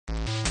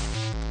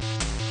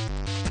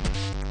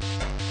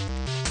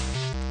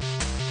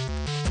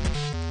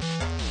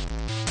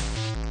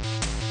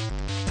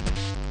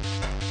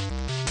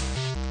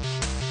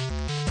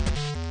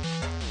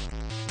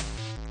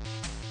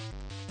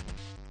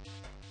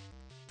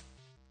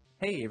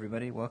Hey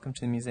everybody, welcome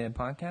to the Musea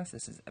Podcast.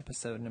 This is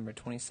episode number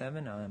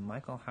 27. I'm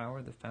Michael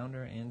Howard, the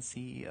founder and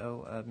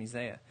CEO of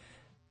Musea.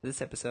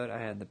 This episode I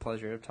had the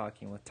pleasure of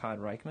talking with Todd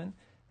Reichman.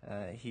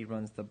 He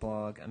runs the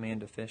blog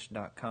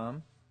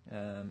amandafish.com,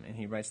 and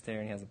he writes there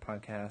and he has a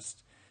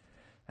podcast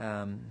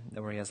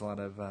where he has a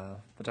lot of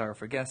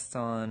photographer guests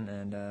on,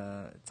 and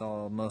it's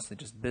all mostly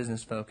just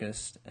business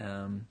focused.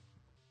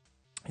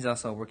 He's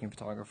also a working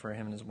photographer.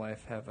 Him and his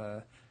wife have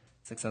a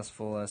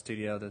successful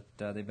studio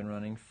that they've been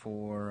running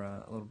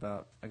for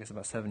about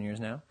 7 years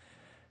now.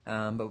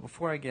 But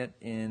before I get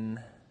in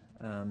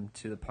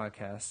to the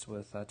podcast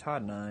with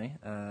Todd and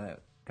I,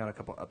 got a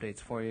couple updates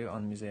for you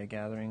on the Musea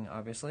Gathering,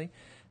 obviously.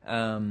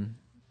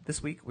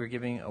 This week we're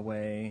giving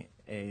away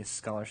a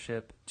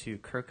scholarship to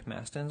Kirk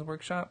Maston's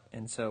workshop,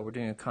 and so we're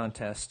doing a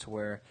contest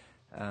where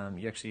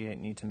you actually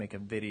need to make a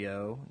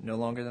video no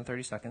longer than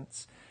 30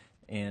 seconds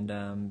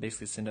and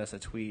basically send us a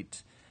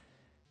tweet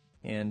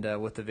and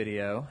with the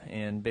video,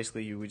 and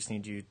basically we just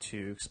need you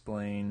to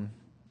explain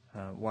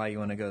why you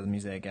want to go to the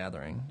Musea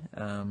Gathering.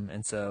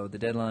 And so the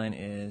deadline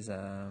is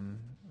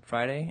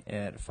Friday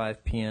at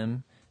 5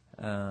 p.m.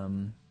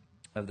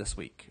 Of this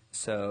week.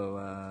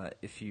 So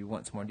if you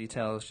want some more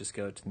details, just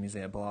go to the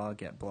Musea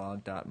blog at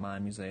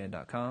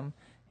blog.mymusea.com,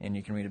 and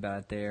you can read about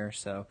it there.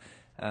 So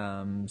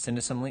send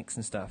us some links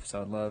and stuff.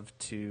 So I'd love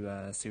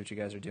to see what you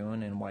guys are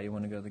doing and why you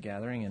want to go to the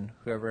gathering, and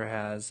whoever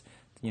has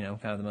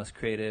kind of the most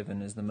creative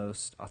and is the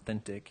most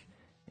authentic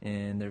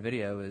in their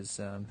video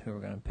is who we're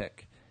going to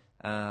pick.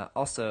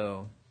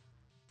 Also,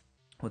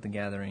 with the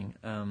gathering,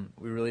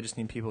 we really just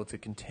need people to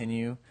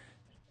continue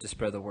to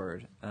spread the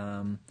word.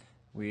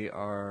 We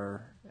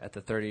are at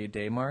the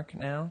 30-day mark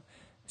now,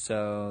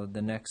 so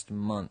the next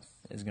month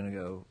is going to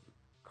go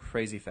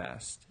crazy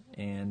fast,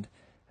 and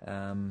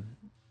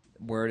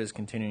word is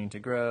continuing to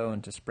grow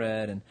and to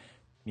spread, and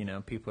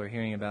people are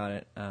hearing about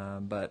it,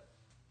 but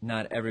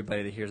not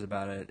everybody that hears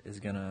about it is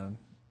going to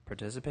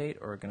participate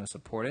or going to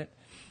support it.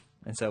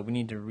 And so we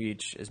need to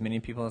reach as many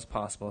people as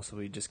possible, so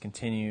we just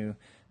continue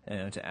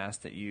to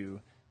ask that you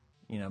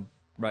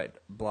write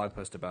a blog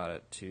post about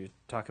it, to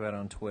talk about it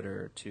on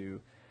Twitter,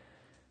 to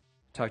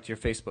talk to your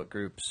Facebook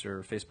groups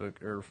or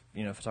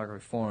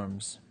photography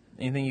forums.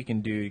 Anything you can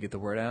do to get the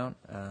word out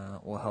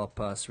will help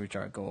us reach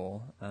our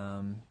goal.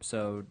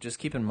 So just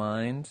keep in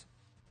mind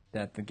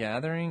that the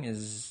gathering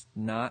is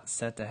not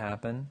set to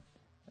happen.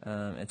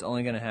 It's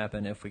only going to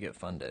happen if we get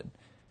funded.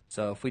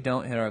 So if we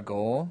don't hit our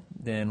goal,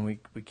 then we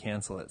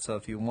cancel it. So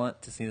if you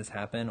want to see this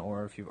happen,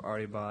 or if you've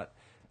already bought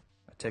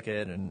a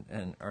ticket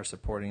and are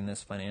supporting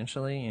this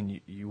financially, and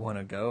you want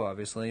to go,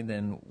 obviously,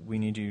 then we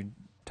need you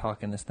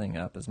talking this thing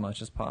up as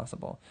much as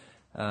possible.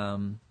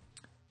 One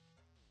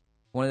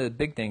of the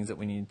big things that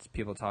we need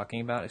people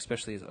talking about,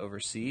 especially as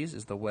overseas,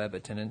 is the web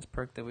attendance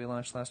perk that we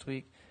launched last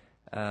week.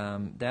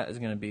 That is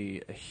going to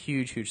be a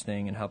huge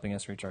thing in helping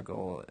us reach our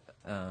goal.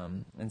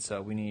 And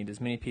so we need as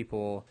many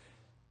people,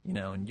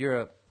 in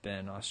Europe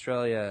and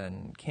Australia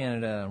and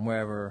Canada and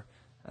wherever,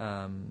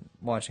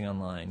 watching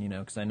online,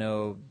 because I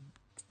know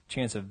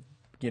chance of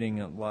getting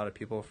a lot of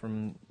people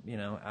from,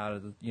 out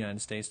of the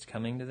United States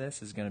coming to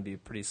this is going to be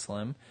pretty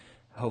slim.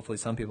 Hopefully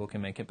some people can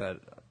make it,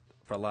 but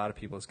for a lot of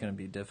people it's going to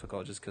be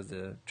difficult just because of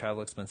the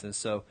travel expenses.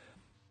 So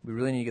we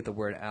really need to get the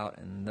word out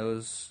in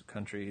those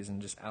countries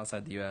and just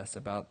outside the U.S.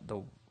 about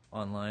the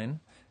online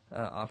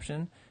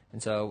option.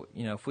 And so,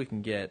 if we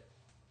can get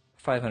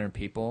 500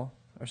 people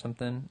or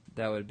something,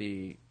 that would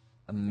be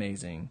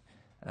amazing.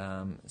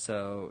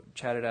 So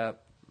chat it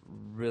up,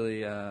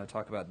 really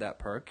talk about that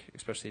perk,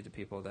 especially to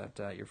people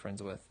that you're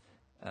friends with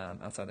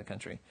outside the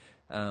country.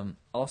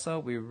 Also,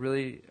 we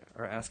really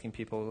are asking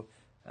people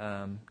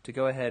to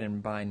go ahead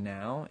and buy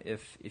now.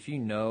 If you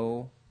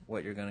know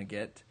what you're going to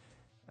get,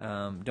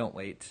 don't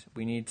wait.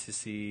 We need to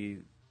see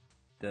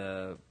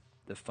the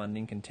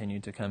funding continue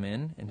to come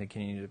in and to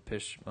continue to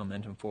push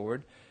momentum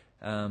forward.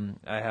 I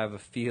have a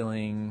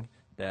feeling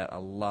that a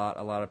lot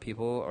of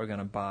people are going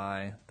to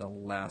buy the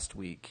last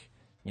week.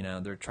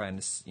 They're trying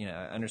to.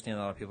 I understand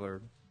a lot of people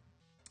are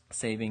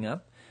saving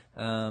up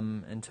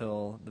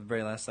until the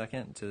very last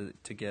second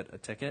to get a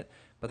ticket.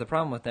 But the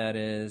problem with that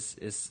is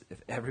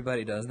if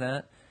everybody does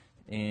that,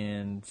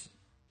 and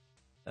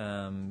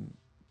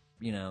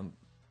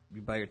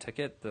you buy your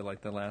ticket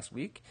the last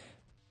week,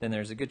 then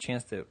there's a good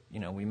chance that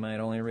we might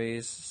only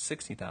raise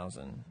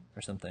 $60,000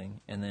 or something,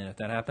 and then if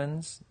that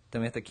happens, then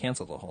we have to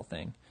cancel the whole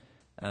thing.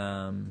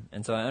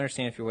 And so I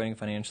understand if you're waiting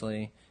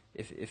financially.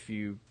 If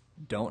you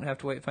don't have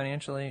to wait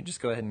financially,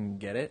 just go ahead and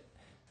get it,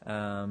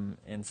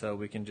 and so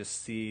we can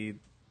just see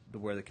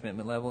where the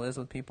commitment level is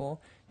with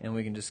people, and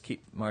we can just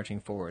keep marching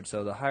forward.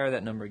 So the higher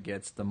that number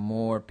gets, the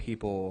more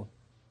people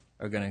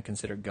are going to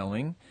consider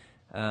going.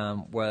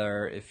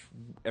 Where if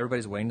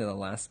everybody's waiting to the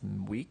last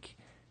week,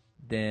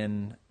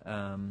 then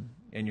and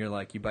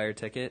you're you buy your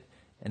ticket,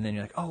 and then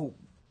you're like, oh,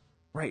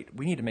 right,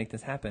 we need to make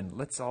this happen.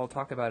 Let's all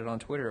talk about it on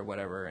Twitter or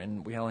whatever,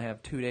 and we only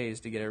have 2 days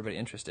to get everybody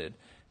interested.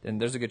 Then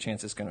there's a good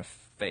chance it's going to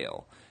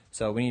fail.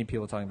 So we need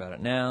people talking about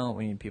it now.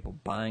 We need people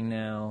buying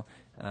now.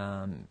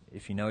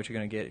 If you know what you're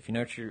going to get, if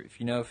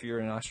you're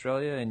in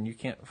Australia and you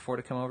can't afford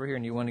to come over here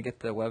and you want to get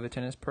the web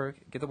attendance perk,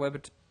 get the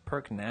web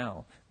perk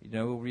now.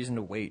 No reason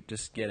to wait.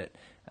 Just get it.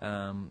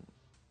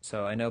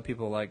 So I know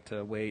people like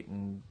to wait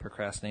and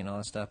procrastinate and all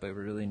that stuff, but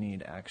we really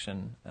need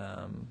action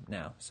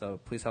now. So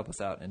please help us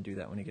out and do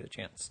that when you get a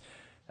chance.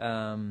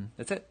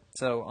 That's it.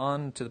 So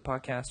on to the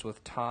podcast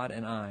with Todd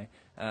and I.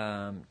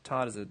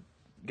 Todd is a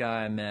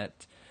guy I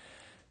met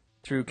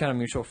through kind of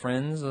mutual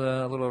friends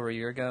a little over a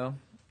year ago.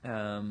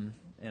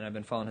 And I've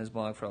been following his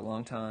blog for a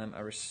long time.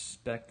 I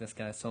respect this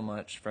guy so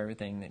much for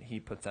everything that he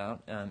puts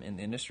out in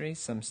the industry.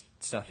 Some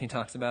stuff he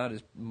talks about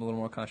is a little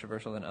more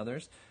controversial than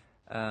others.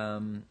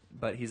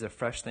 But he's a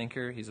fresh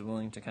thinker. He's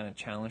willing to kind of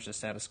challenge the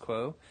status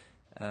quo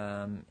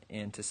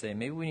and to say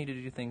maybe we need to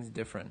do things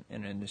different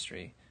in an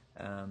industry.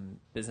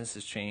 Business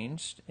has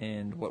changed,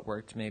 and what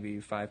worked maybe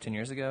 5-10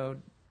 years ago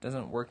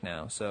doesn't work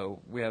now.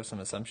 So we have some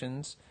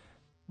assumptions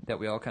that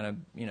we all kind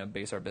of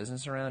base our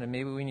business around, and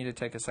maybe we need to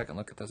take a second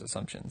look at those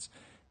assumptions.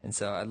 And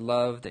so I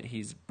love that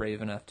he's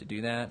brave enough to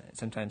do that.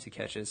 Sometimes he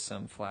catches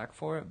some flack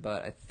for it,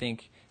 but I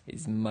think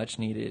it's much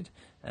needed,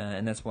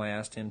 and that's why I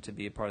asked him to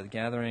be a part of the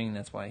gathering.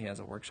 That's why he has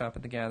a workshop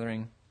at the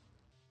gathering.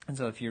 And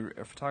so if you're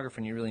a photographer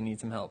and you really need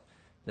some help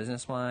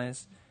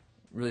business-wise,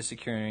 really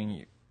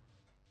securing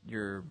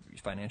your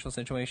financial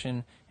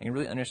situation, and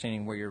really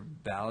understanding where your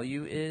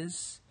value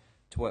is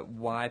to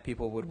why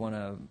people would want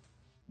to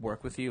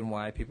work with you and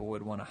why people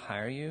would want to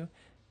hire you,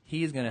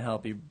 he's going to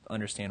help you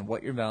understand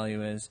what your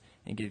value is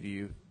and give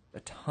you a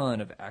ton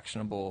of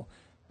actionable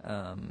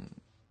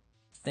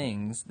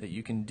things that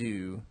you can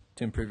do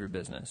to improve your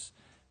business.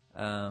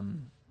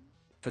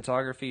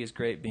 Photography is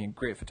great. Being a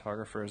great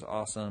photographer is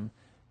awesome,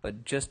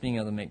 but just being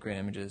able to make great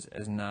images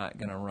is not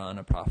going to run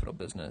a profitable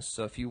business.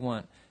 So if you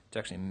want to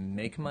actually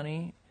make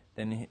money,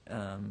 then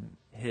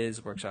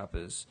his workshop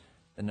is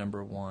the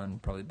number one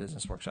probably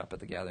business workshop at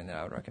the gathering that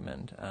I would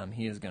recommend.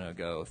 He is going to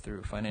go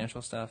through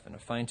financial stuff and a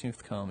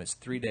fine-tooth comb. It's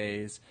 3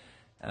 days,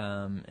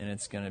 and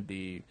it's going to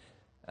be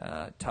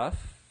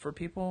tough for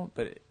people,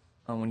 but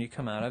when you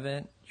come out of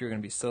it, you're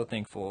going to be so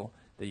thankful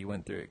that you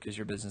went through it, because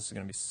your business is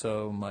going to be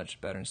so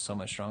much better and so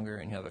much stronger,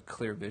 and you have a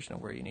clear vision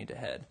of where you need to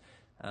head.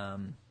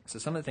 So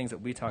some of the things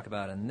that we talk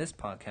about in this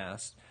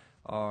podcast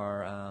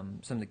are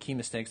some of the key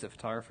mistakes that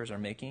photographers are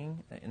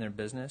making in their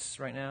business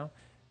right now.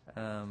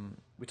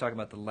 We talk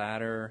about the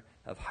ladder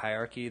of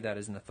hierarchy that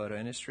is in the photo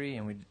industry,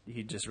 and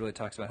he just really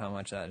talks about how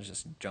much that is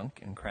just junk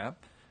and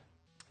crap.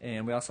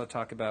 And we also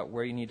talk about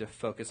where you need to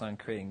focus on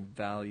creating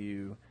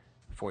value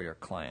for your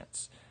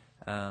clients.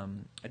 I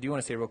do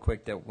want to say real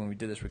quick that when we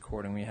did this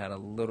recording, we had a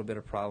little bit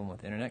of problem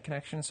with internet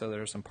connection, so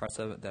there are some parts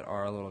of it that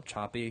are a little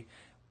choppy.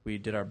 We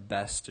did our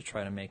best to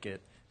try to make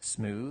it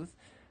smooth,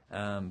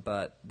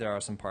 but there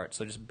are some parts,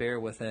 so just bear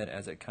with it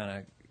as it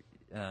kind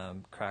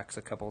of cracks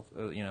a couple,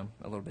 a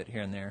little bit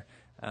here and there.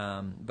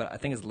 But I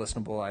think it's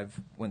listenable. I've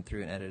went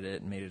through and edited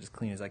it and made it as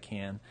clean as I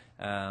can.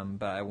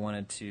 But I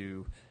wanted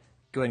to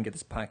go ahead and get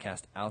this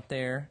podcast out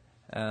there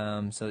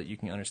so that you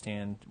can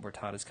understand where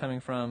Todd is coming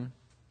from.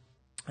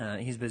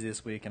 He's busy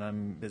this week, and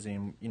I'm busy,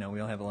 and we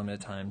all have a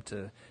limited time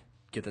to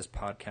get this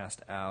podcast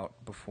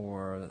out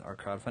before our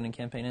crowdfunding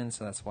campaign ends,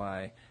 so that's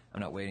why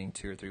I'm not waiting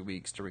 2 or 3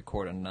 weeks to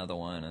record another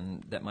one,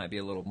 and that might be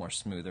a little more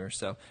smoother.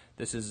 So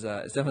this is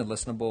it's definitely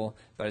listenable,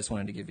 but I just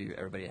wanted to give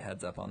everybody a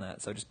heads up on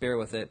that. So just bear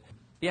with it.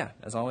 Yeah,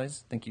 as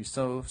always, thank you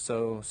so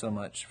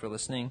much for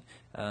listening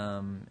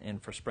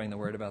and for spreading the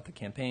word about the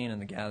campaign and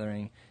the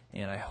gathering,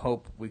 and I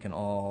hope we can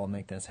all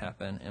make this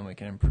happen and we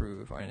can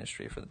improve our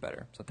industry for the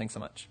better. So thanks so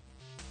much.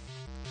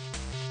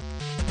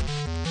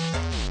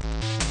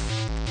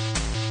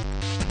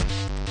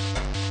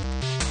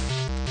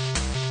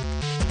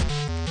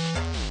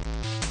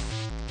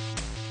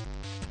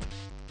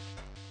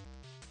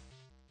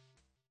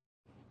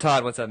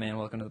 Todd, what's up, man?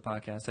 Welcome to the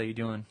podcast. How you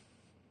doing?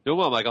 Doing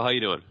well, Michael. How you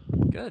doing?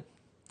 Good.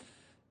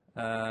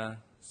 So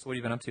what have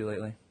you been up to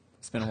lately?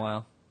 It's been a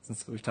while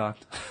since we've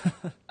talked.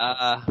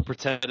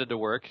 Pretended to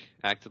work,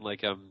 acting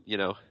like I'm,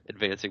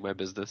 advancing my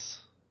business.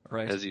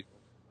 Right.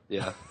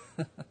 Yeah.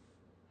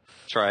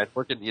 Tried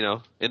working,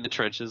 in the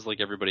trenches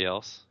like everybody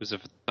else who's a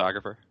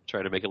photographer,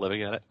 trying to make a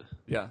living at it.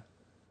 Yeah.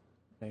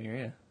 I hear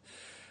you.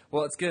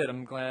 Well, it's good.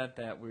 I'm glad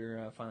that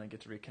we're finally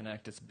get to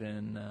reconnect. It's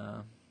been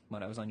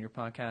I was on your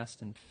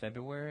podcast in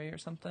February or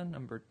something.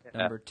 Number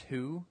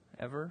 2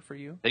 ever for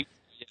you.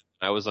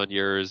 I was on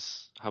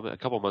yours a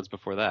couple months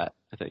before that,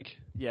 I think.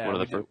 Yeah,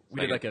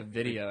 we did like a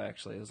video,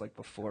 actually. It was like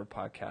before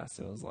podcast.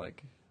 It was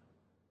like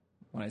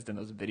when I was doing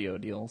those video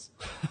deals.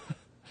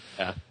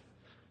 Yeah.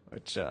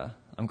 Which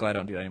I'm glad I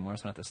don't do that anymore,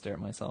 so I don't have to stare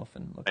at myself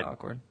and look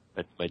awkward.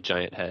 My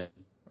giant head.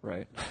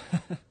 Right.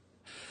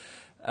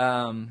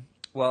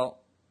 Well.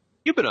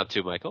 You've been up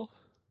to, Michael?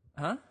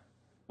 Huh?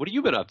 What have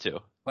you been up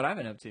to? What I've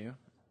been up to?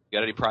 You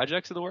got any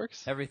projects in the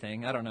works?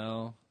 Everything. I don't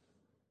know.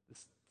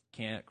 This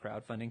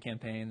crowdfunding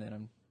campaign that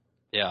I'm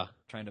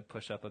trying to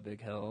push up a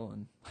big hill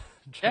and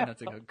try not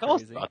to go tell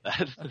crazy. Us about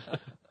that.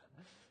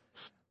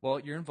 Well,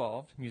 you're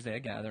involved.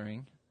 Musea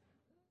Gathering,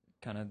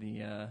 kind of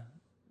the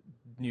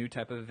new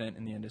type of event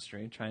in the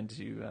industry, trying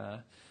to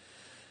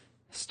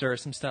stir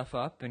some stuff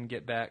up and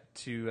get back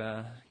to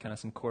kind of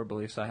some core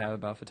beliefs I have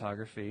about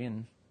photography,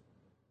 and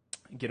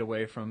get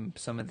away from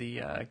some of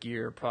the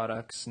gear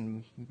products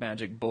and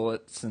magic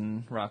bullets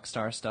and rock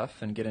star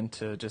stuff, and get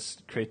into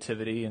just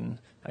creativity and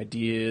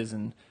ideas,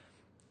 and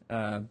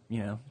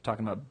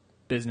talking about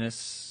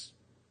business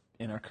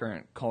in our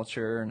current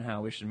culture and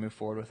how we should move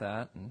forward with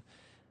that, and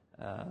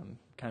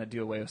kind of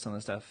do away with some of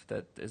the stuff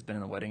that has been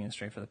in the wedding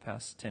industry for the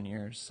past 10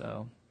 years.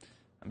 So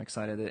I'm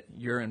excited that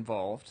you're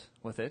involved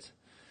with it.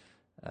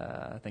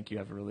 I think you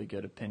have a really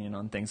good opinion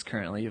on things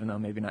currently, even though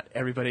maybe not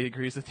everybody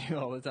agrees with you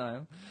all the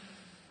time.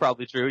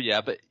 Probably true,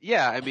 yeah. But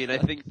yeah, I mean, I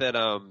think that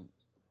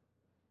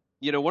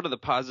one of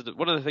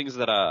the things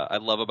that I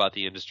love about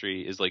the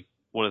industry is, like,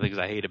 one of the things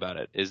I hate about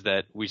it is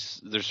that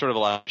there's sort of a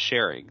lot of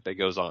sharing that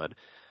goes on.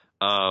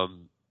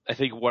 I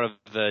think one of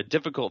the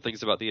difficult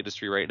things about the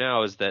industry right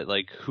now is that,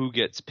 like, who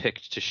gets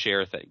picked to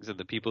share things, and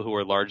the people who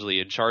are largely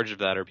in charge of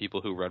that are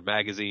people who run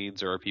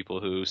magazines or are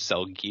people who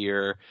sell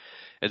gear,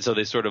 and so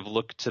they sort of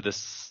look to the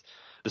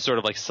sort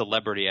of like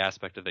celebrity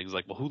aspect of things,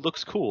 like, well, who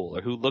looks cool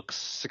or who looks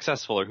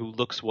successful or who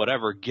looks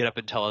whatever, get up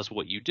and tell us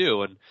what you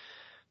do.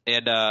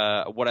 And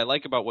what I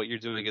like about what you're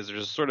doing is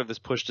there's sort of this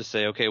push to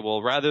say, okay,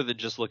 well, rather than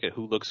just look at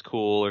who looks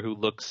cool or who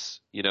looks,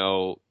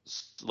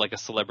 like a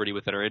celebrity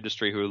within our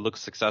industry, who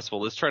looks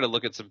successful, let's try to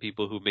look at some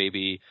people who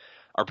maybe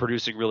are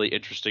producing really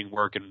interesting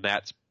work, and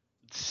that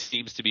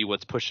seems to be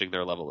what's pushing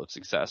their level of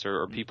success,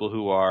 or people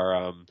who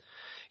are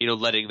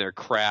letting their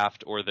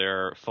craft or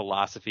their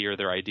philosophy or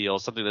their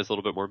ideals, something that's a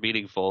little bit more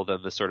meaningful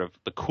than the sort of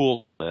the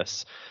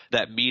coolness.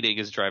 That meaning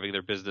is driving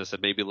their business,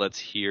 and maybe let's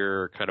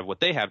hear kind of what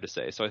they have to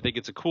say. So I think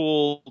it's a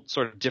cool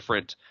sort of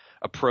different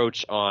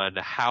approach on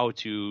how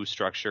to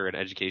structure an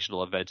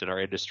educational event in our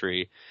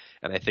industry.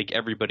 And I think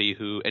anybody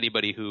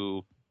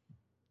who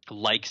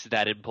likes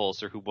that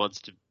impulse, or who wants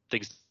to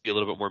things to be a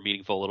little bit more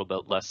meaningful, a little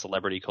bit less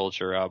celebrity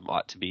culture,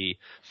 ought to be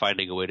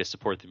finding a way to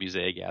support the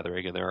Musea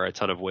gathering. And there are a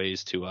ton of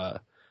ways to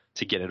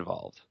get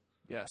involved.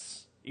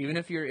 Yes. Even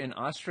if you're in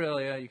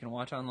Australia, you can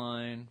watch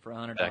online for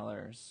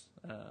 $100.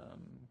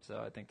 So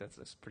I think that's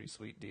a pretty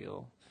sweet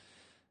deal.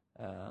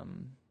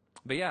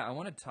 But yeah, I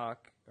want to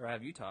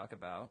have you talk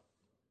about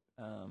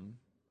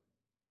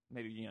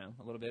maybe,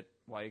 a little bit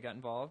why you got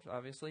involved,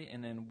 obviously,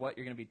 and then what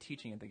you're going to be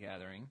teaching at the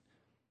gathering.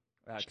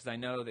 Because I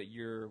know that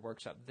your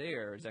workshop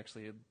there is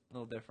actually a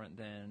little different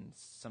than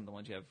some of the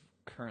ones you have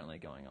currently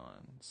going on.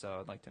 So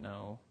I'd like to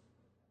know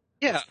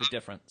what's the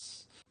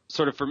difference.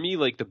 Sort of for me,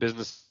 like, the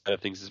business side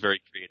of things is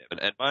very creative,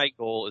 and my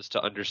goal is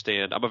to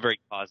understand. I'm a very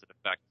cause and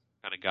effect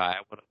kind of guy.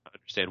 I want to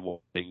understand why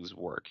things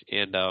work,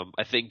 and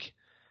I think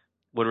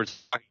when we're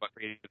talking about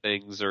creative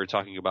things or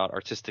talking about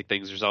artistic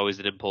things, there's always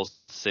an impulse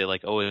to say,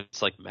 like, oh,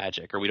 it's like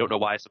magic, or we don't know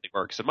why something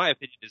works. And my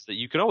opinion is that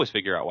you can always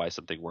figure out why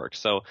something works.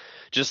 So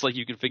just like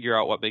you can figure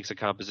out what makes a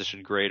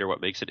composition great or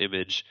what makes an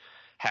image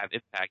have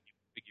impact, you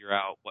can figure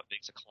out what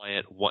makes a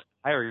client want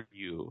to hire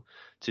you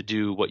to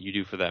do what you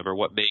do for them, or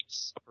what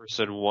makes a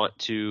person want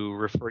to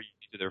refer you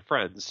to their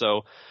friends.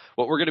 So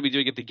what we're going to be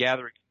doing at the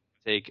gathering,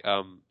 it's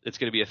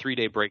going to be a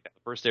 3-day breakdown.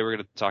 The first day we're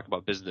going to talk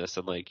about business,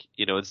 and, like,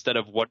 instead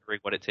of wondering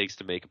what it takes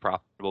to make a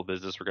profitable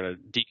business, we're going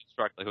to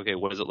deconstruct, like, okay,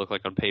 what does it look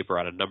like on paper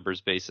on a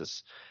numbers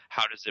basis?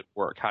 How does it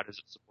work? How does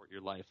it support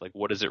your life? Like,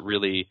 what has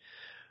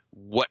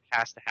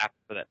to happen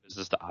for that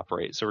business to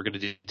operate? So we're going to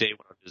do day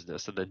 1 on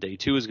business, and then day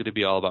 2 is going to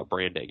be all about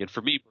branding. And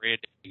for me,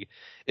 branding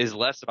is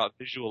less about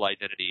visual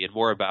identity and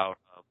more about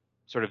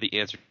sort of the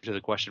answer to the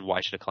question,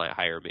 why should a client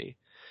hire me?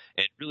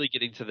 And really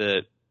getting to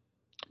the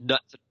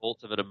nuts and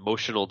bolts of an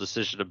emotional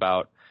decision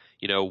about,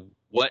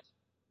 what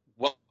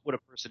would a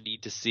person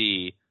need to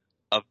see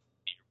of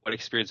me, or what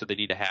experience would they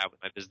need to have with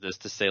my business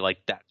to say,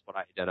 like, that's what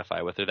I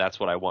identify with, or that's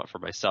what I want for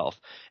myself,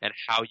 and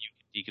how you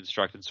can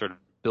deconstruct and sort of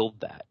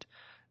build that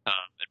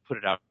and put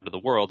it out into the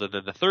world. And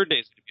then the third day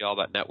is going to be all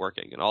about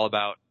networking and all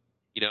about,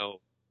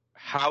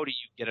 how do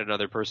you get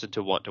another person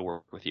to want to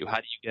work with you? How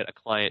do you get a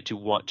client to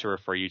want to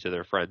refer you to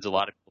their friends? A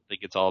lot of people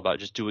think it's all about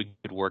just doing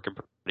good work and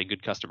providing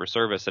good customer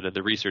service. And in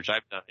the research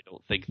I've done, I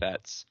don't think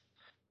that's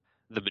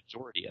the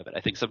majority of it.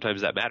 I think sometimes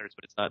that matters,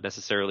 but it's not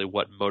necessarily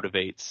what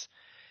motivates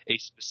a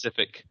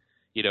specific,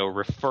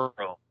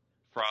 referral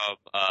from,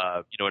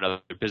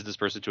 another business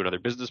person to another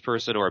business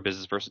person, or a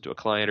business person to a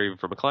client, or even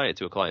from a client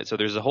to a client. So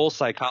there's a whole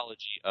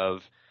psychology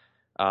of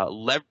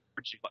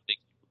leveraging what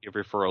makes people give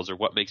referrals, or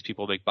what makes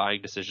people make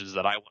buying decisions,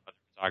 that I want other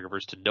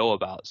photographers to know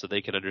about, so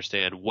they can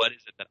understand what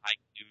is it that I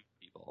can do for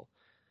people,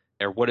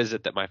 or what is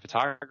it that my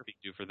photography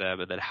can do for them,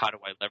 and then how do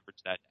I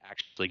leverage that to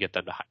actually get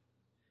them to hire.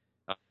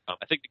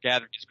 I think the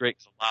gathering is great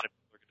because a lot of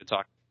people are going to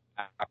talk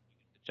about after you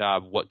get the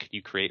job, what can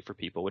you create for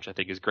people, which I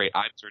think is great.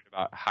 I'm concerned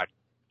about how do you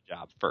get the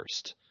job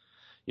first,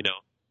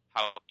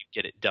 how you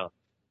get it done.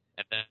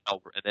 And then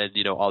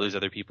all these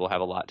other people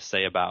have a lot to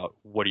say about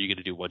what are you going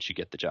to do once you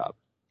get the job.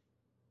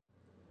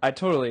 I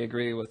totally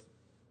agree with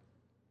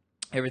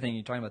everything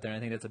you're talking about there. And I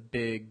think that's a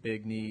big,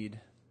 big need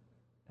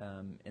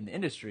in the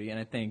industry. And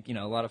I think, a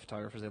lot of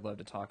photographers, they love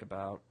to talk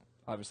about,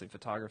 obviously,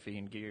 photography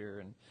and gear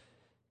and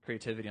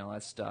creativity and all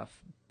that stuff.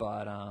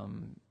 But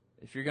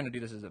if you're going to do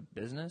this as a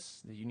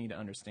business, you need to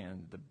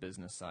understand the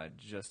business side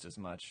just as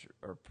much,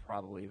 or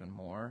probably even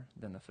more,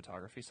 than the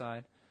photography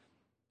side.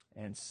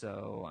 And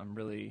so I'm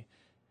really,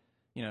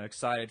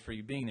 excited for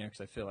you being there,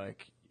 because I feel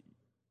like,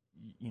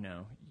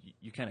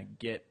 you kind of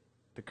get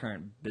the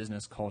current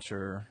business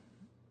culture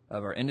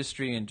of our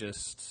industry and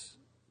just,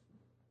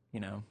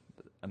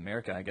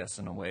 America, I guess,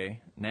 in a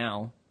way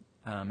now,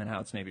 and how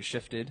it's maybe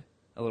shifted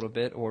a little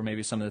bit, or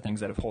maybe some of the things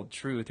that have held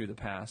true through the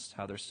past,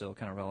 how they're still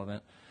kind of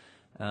relevant.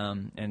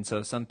 And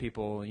so some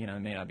people, it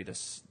may not be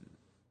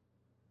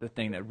the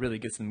thing that really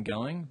gets them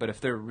going, but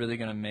if they're really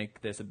going to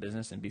make this a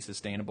business and be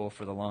sustainable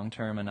for the long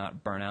term and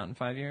not burn out in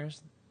 5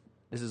 years,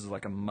 this is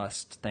like a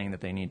must thing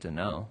that they need to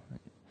know.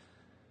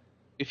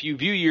 If you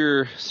view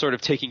your sort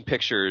of taking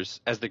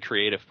pictures as the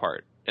creative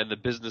part and the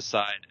business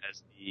side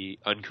as the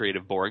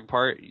uncreative, boring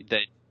part,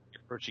 then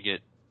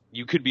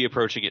you could be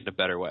approaching it in a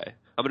better way.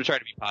 I'm going to try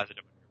to be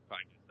positive,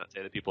 not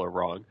say that people are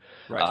wrong.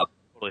 Right. I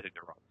totally think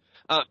they're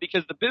wrong.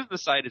 Because the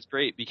business side is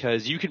great,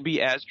 because you can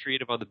be as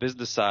creative on the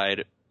business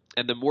side,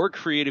 and the more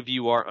creative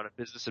you are on a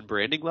business and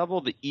branding level,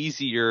 the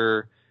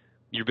easier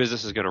your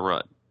business is going to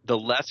run. The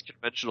less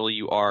conventional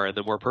you are and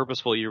the more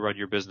purposeful you run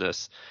your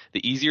business, the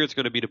easier it's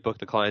going to be to book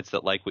the clients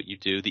that like what you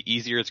do, the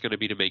easier it's going to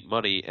be to make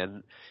money.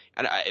 And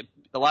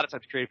a lot of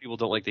times creative people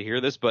don't like to hear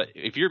this, but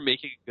if you're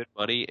making good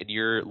money and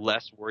you're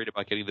less worried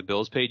about getting the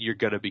bills paid, you're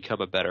going to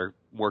become a better,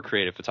 more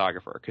creative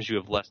photographer, because you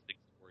have less things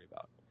to worry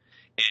about.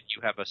 And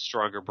you have a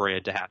stronger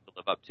brand to have to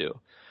live up to.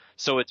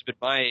 So it's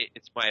my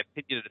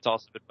opinion, and it's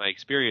also been my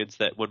experience,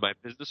 that when my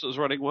business was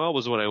running well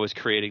was when I was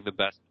creating the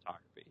best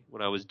photography,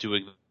 when I was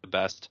doing the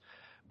best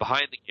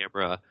behind the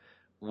camera,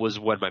 was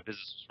when my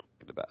business was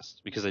running the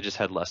best, because I just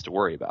had less to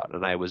worry about,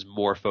 and I was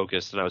more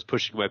focused, and I was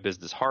pushing my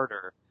business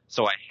harder,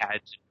 so I had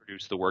to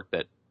produce the work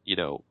that,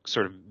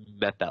 sort of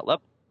met that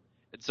level.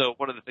 And so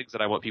one of the things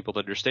that I want people to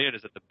understand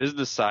is that the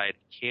business side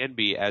can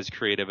be as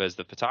creative as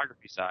the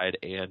photography side,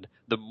 and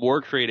the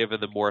more creative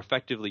and the more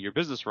effectively your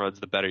business runs,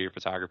 the better your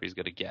photography is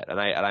going to get. And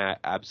I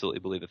absolutely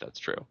believe that that's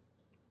true.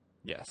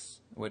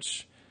 Yes,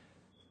 which,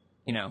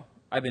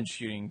 I've been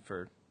shooting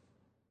for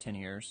 10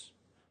 years,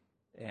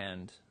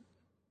 and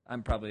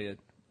I've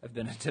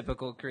been a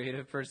typical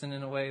creative person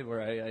in a way,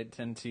 where I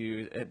tend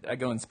to, I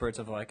go in spurts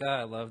of like,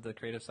 I love the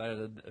creative side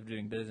of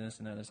doing business,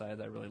 and the other side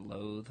that I really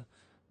loathe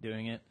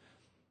doing it.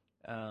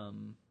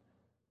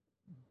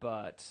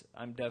 But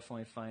I'm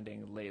definitely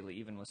finding lately,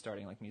 even with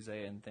starting like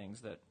Musea and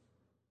things, that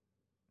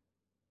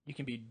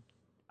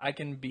I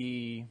can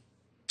be,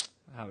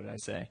 how would I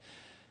say,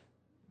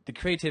 the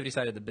creativity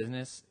side of the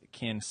business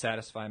can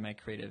satisfy my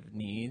creative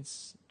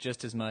needs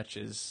just as much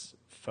as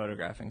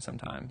photographing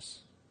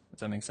sometimes.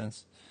 Does that make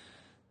sense?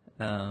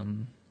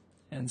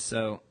 And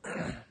so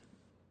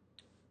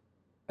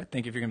I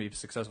think if you're going to be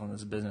successful in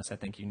this business, I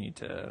think you need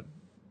to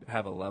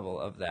have a level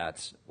of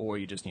that, or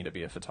you just need to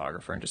be a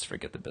photographer and just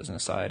forget the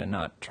business side and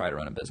not try to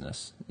run a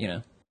business,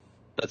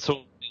 That's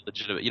totally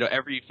legitimate.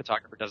 Every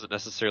photographer doesn't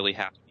necessarily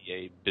have to be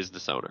a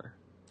business owner.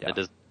 Yeah. That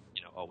doesn't,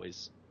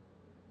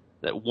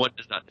 that one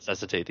does not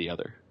necessitate the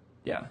other.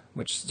 Yeah,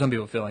 which some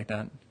people feel like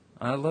that.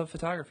 I love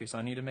photography, so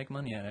I need to make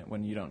money at it,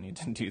 when you don't need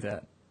to do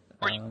that.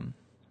 There's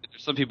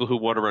some people who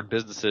want to run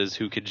businesses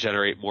who can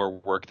generate more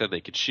work than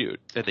they can shoot,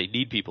 and they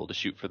need people to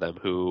shoot for them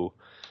who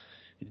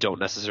don't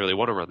necessarily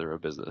want to run their own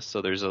business.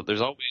 So there's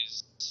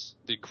always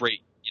the great,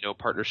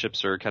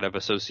 partnerships or kind of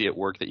associate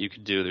work that you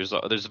can do. There's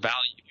value.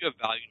 If you have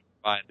value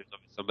to provide, there's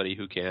always somebody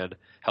who can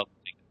help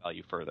take the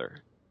value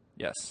further.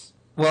 Yes.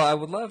 Well, I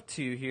would love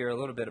to hear a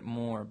little bit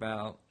more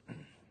about,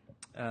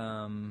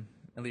 at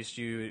least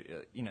you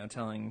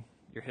telling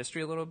your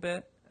history a little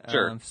bit.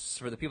 Sure.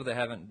 For the people that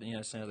haven't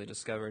necessarily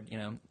discovered,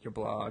 your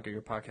blog or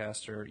your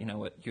podcast, or,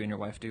 what you and your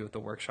wife do with the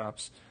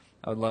workshops,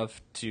 I would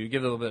love to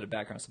give a little bit of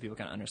background so people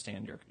kind of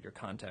understand your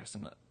context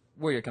and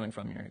where you're coming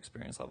from, your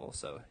experience level.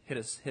 So hit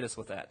us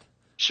with that.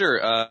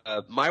 Sure.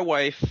 My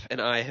wife and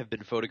I have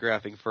been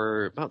photographing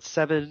for about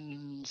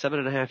seven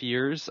and a half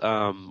years.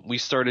 We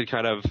started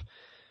kind of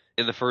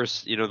in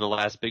the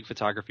last big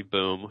photography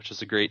boom, which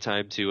was a great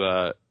time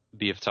to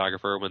be a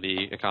photographer, when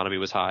the economy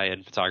was high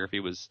and photography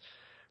was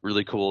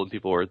really cool and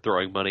people were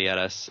throwing money at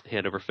us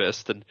hand over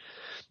fist, and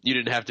you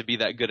didn't have to be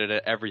that good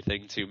at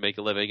everything to make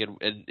a living.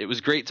 And it was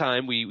a great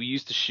time. We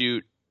used to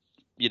shoot,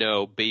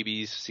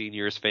 babies,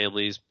 seniors,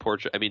 families,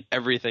 portrait,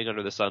 everything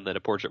under the sun that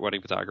a portrait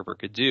wedding photographer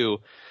could do.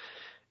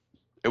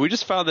 And we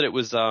just found that it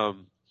was,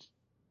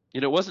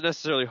 it wasn't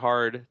necessarily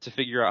hard to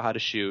figure out how to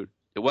shoot.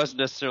 It wasn't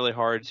necessarily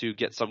hard to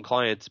get some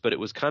clients, but it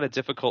was kind of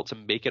difficult to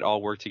make it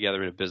all work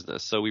together in a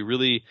business. So we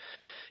really,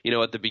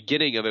 at the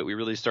beginning of it, we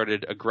really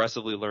started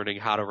aggressively learning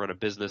how to run a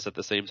business at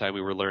the same time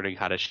we were learning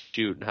how to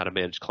shoot and how to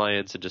manage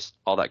clients and just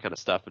all that kind of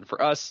stuff. And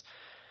for us,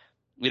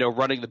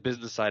 running the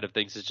business side of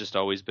things has just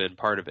always been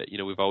part of it.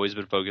 We've always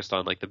been focused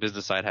on, like, the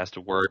business side has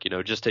to work.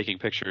 Just taking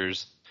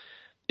pictures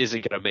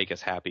isn't going to make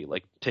us happy.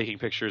 Like, taking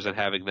pictures and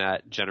having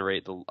that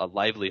generate a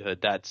livelihood,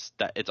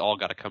 it's all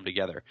got to come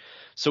together.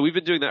 So we've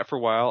been doing that for a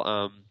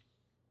while.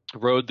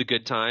 rode the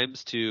good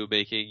times to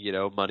making,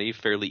 money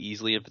fairly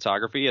easily in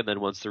photography. And then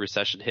once the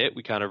recession hit,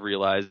 we kind of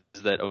realized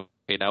that,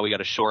 okay, now we got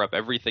to shore up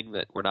everything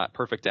that we're not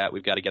perfect at.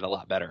 We've got to get a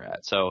lot better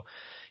at. So,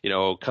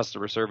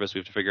 customer service, we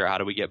have to figure out how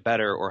do we get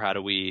better, or how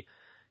do we,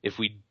 if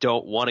we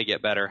don't want to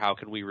get better, how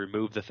can we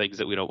remove the things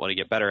that we don't want to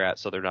get better at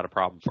so they're not a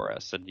problem for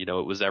us? And, it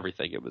was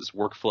everything. It was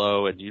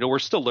workflow. And, we're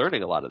still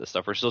learning a lot of this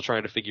stuff. We're still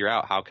trying to figure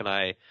out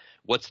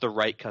what's the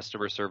right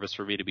customer service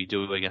for me to be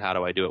doing, and how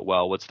do I do it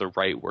well? What's the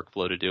right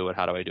workflow to do, and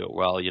how do I do it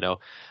well?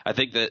 I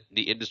think that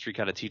the industry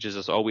kind of teaches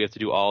us, we have to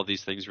do all of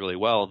these things really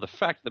well. And the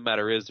fact of the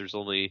matter is there's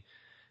only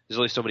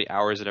so many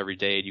hours in every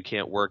day, and you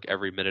can't work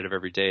every minute of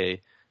every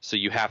day. So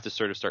you have to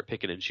sort of start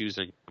picking and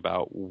choosing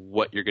about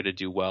what you're going to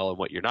do well and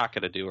what you're not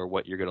going to do, or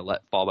what you're going to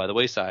let fall by the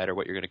wayside, or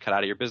what you're going to cut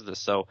out of your business.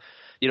 So,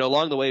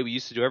 along the way, we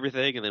used to do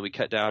everything, and then we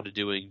cut down to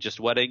doing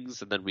just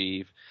weddings, and then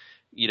we've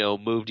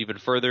moved even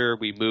further.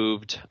 We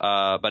moved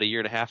about a year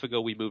and a half ago.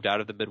 We moved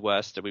out of the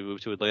Midwest and we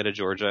moved to Atlanta,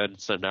 Georgia.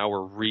 And so now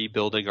we're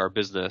rebuilding our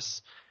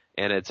business.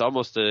 And it's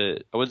almost I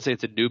wouldn't say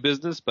it's a new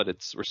business, but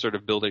we're sort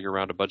of building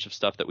around a bunch of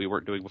stuff that we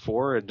weren't doing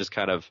before, and just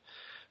kind of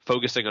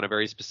focusing on a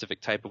very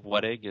specific type of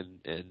wedding,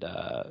 and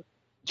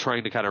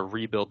trying to kind of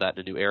rebuild that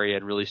in a new area,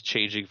 and really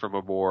changing from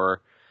a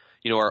more,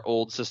 our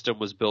old system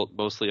was built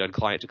mostly on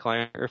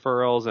client-to-client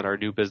referrals, and our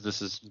new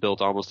business is built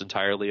almost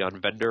entirely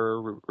on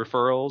vendor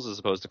referrals as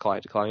opposed to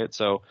client-to-client.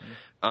 So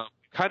we've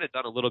kind of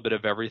done a little bit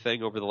of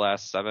everything over the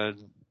last 7.5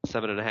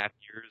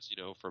 years,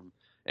 from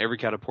every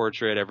kind of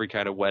portrait, every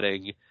kind of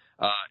wedding,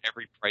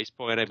 every price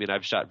point. I mean,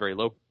 I've shot very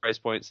low price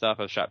point stuff.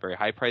 I've shot very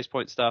high price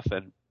point stuff.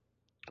 And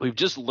we've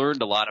just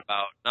learned a lot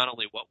about not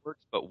only what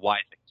works, but why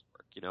things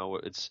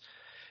work.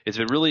 It's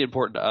been really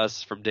important to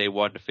us from day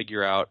one to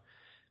figure out,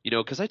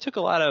 because I've gotten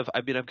a lot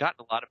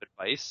of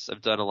advice.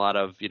 I've done a lot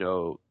of,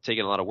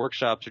 taken a lot of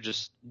workshops, or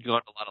just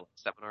gone to a lot of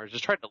seminars,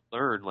 just trying to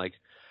learn, like,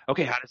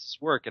 okay, how does this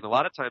work? And a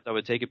lot of times I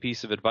would take a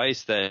piece of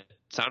advice that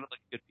sounded like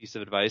a good piece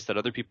of advice that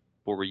other people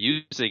were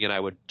using, and I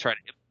would try to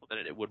implement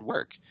it, and it wouldn't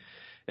work.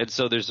 And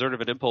so there's sort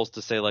of an impulse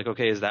to say, like,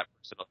 okay, is that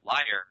person a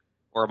liar,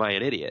 or am I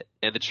an idiot?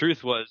 And the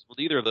truth was, well,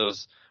 neither of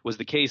those was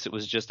the case. It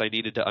was just I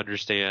needed to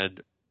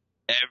understand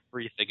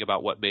everything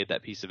about what made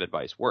that piece of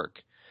advice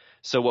work.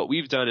 So what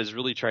we've done is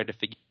really tried to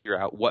figure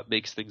out what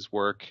makes things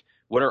work,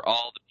 what are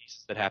all the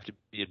pieces that have to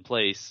be in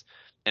place,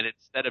 and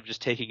instead of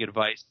just taking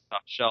advice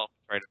off the shelf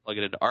and trying to plug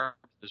it into our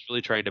business,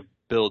 really trying to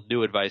build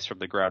new advice from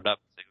the ground up,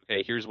 saying,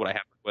 okay, here's what I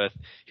have with,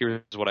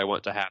 here's what I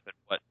want to happen,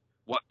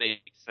 what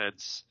makes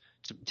sense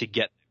to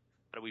get there.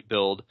 How do we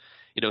build,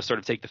 sort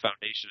of take the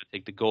foundation and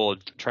take the goal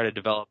and try to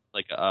develop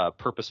like a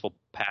purposeful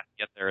path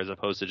to get there, as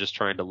opposed to just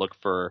trying to look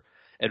for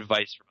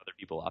advice from other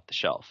people off the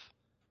shelf.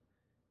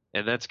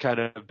 And that's kind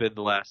of been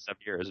the last 7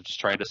 years of just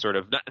trying to sort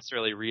of not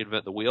necessarily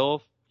reinvent the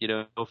wheel,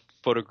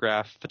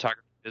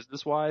 photography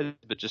business-wise,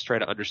 but just try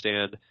to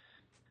understand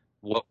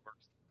what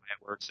works, why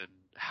it works, and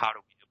how do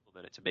we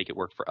implement it to make it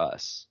work for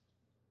us.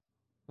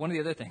 One of the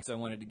other things I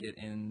wanted to get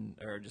in,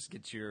 or just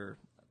get your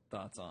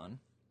thoughts on,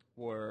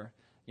 were,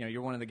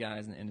 you're one of the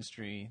guys in the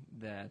industry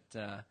that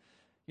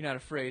you're not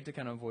afraid to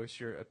kind of voice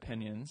your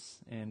opinions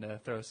and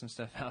throw some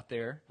stuff out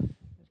there,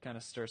 kind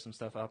of stir some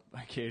stuff up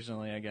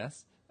occasionally, I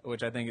guess,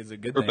 which I think is a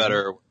good thing. Or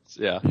better,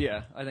 yeah.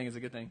 Yeah, I think it's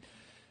a good thing.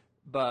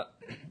 But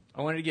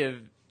I wanted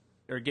to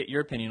get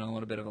your opinion on a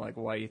little bit of like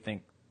why you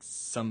think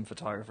some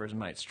photographers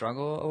might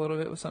struggle a little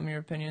bit with some of your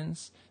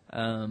opinions.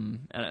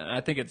 And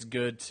I think it's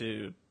good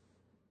to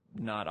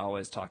not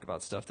always talk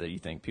about stuff that you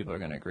think people are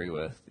going to agree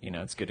with.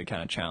 It's good to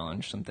kind of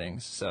challenge some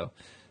things. So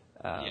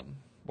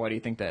why do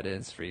you think that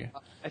is for you?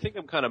 I think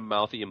I'm kind of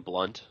mouthy and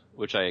blunt,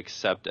 which I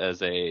accept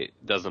as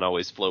doesn't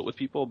always float with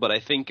people. But I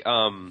think,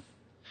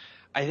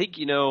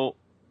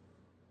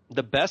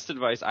 the best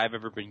advice I've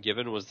ever been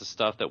given was the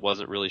stuff that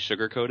wasn't really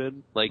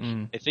sugar-coated. Like,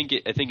 I think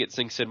it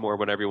sinks in more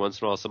when every once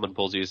in a while someone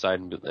pulls you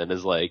aside and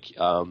is like,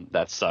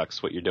 that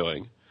sucks what you're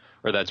doing,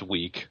 or that's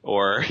weak,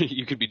 or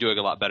you could be doing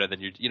a lot better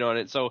than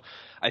and so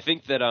I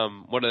think that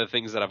one of the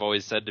things that I've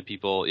always said to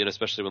people,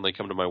 especially when they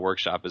come to my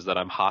workshop, is that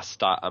I'm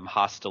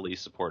hostilely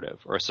supportive,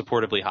 or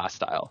supportively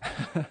hostile.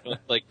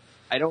 Like,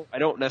 I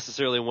don't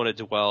necessarily want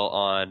to dwell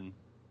on,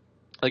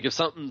 like, if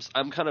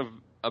I'm kind of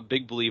a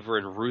big believer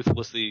in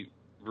ruthlessly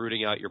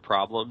rooting out your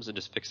problems and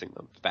just fixing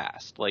them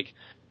fast. Like,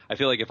 I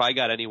feel like if I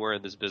got anywhere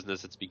in this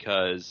business, it's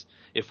because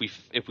if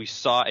we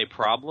saw a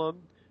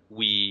problem,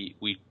 we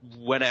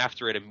went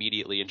after it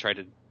immediately and tried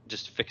to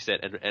just fix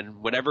it.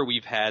 And whenever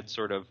we've had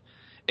sort of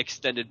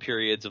extended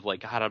periods of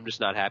like, God, I'm just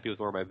not happy with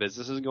where my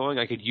business is going,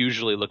 I could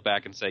usually look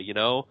back and say,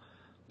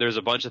 there's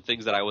a bunch of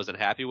things that I wasn't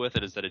happy with,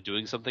 and instead of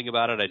doing something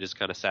about it, I just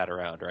kind of sat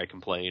around, or I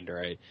complained,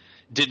 or I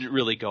didn't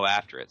really go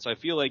after it. So I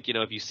feel like,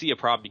 if you see a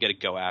problem, you got to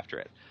go after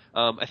it.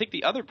 I think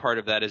the other part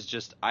of that is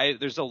just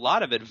there's a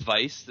lot of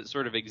advice that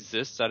sort of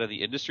exists out of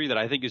the industry that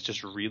I think is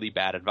just really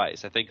bad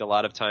advice. I think a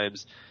lot of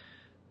times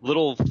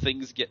little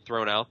things get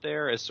thrown out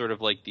there as sort of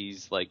like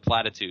these like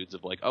platitudes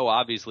of like, oh,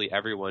 obviously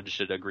everyone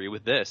should agree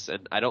with this.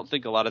 And I don't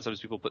think a lot of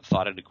times people put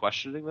thought into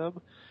questioning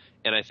them.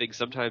 And I think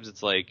sometimes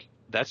it's like,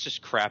 that's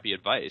just crappy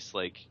advice.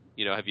 Like,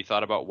 Have you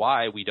thought about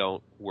why we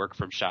don't work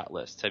from shot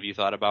lists? Have you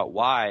thought about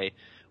why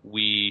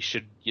we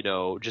should,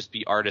 just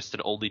be artists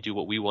and only do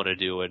what we want to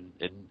do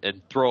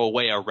and throw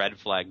away a red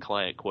flag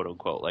client, quote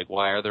unquote? Like,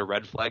 why are there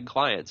red flag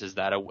clients? Is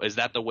that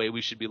the way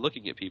we should be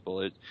looking at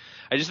people?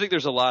 I just think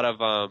there's a lot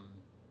of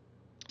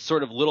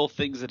sort of little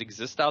things that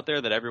exist out there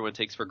that everyone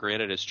takes for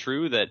granted as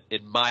true, that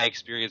in my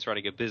experience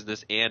running a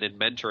business and in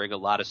mentoring a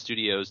lot of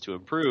studios to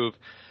improve,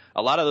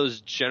 a lot of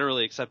those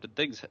generally accepted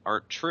things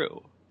aren't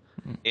true.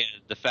 And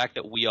the fact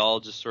that we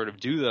all just sort of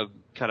do them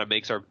kind of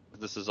makes our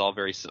businesses all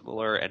very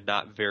similar and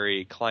not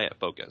very client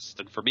focused.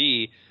 And for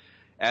me,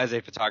 as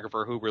a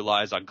photographer who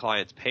relies on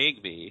clients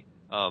paying me,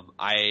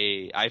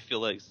 I feel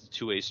like it's a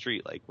two-way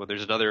street. Like, when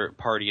there's another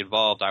party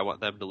involved, I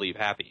want them to leave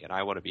happy and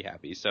I want to be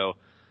happy. So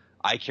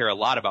I care a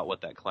lot about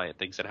what that client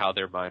thinks and how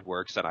their mind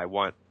works. And I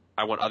want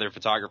other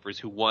photographers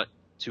who want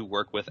to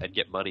work with and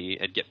get money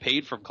and get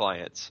paid from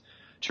clients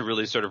to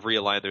really sort of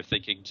realign their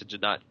thinking, to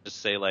not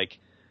just say like,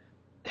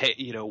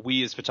 hey,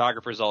 we as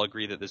photographers all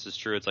agree that this is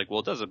true. It's like, well,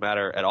 it doesn't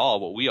matter at all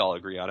what we all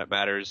agree on. It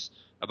matters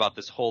about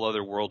this whole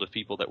other world of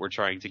people that we're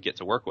trying to get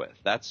to work with.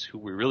 That's who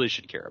we really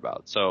should care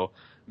about. So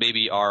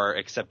maybe our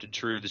accepted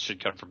truths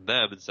should come from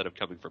them instead of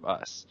coming from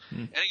us.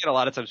 And again, a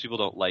lot of times people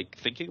don't like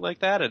thinking like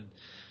that. And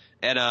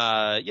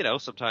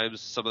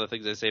sometimes some of the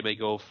things I say may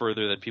go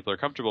further than people are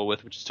comfortable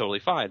with, which is totally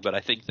fine. But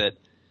I think that,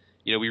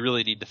 we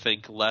really need to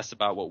think less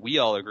about what we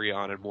all agree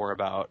on and more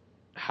about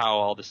how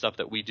all the stuff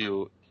that we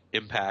do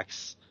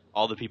impacts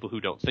all the people who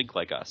don't think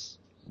like us.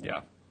 Yeah.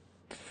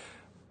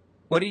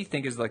 What do you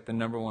think is like the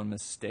number one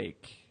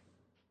mistake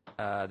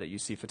that you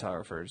see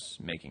photographers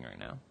making right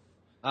now?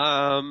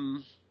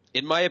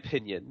 In my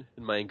opinion,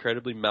 in my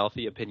incredibly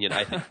mouthy opinion,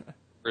 I think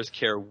photographers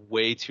care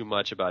way too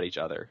much about each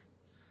other.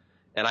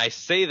 And I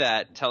say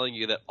that telling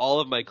you that all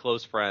of my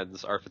close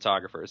friends are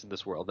photographers in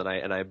this world,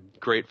 and I'm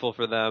grateful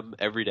for them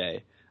every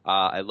day.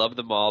 I love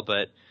them all,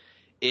 but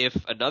if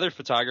another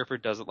photographer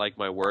doesn't like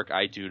my work,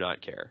 I do not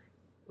care.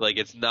 Like,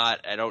 it's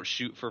not, I don't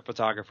shoot for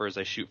photographers,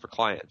 I shoot for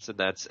clients, and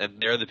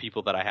they're the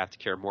people that I have to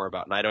care more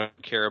about. And I don't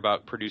care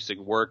about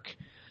producing work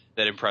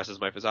that impresses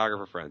my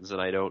photographer friends,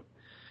 and I don't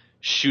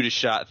shoot a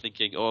shot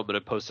thinking, oh, I'm going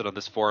to post it on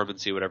this forum and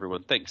see what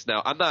everyone thinks.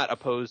 Now, I'm not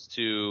opposed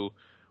to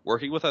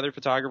working with other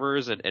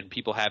photographers and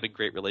people having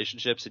great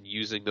relationships and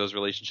using those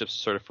relationships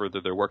to sort of further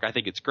their work. I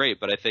think it's great,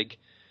 but I think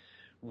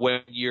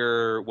when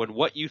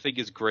what you think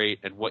is great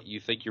and what you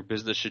think your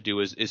business should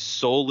do is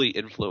solely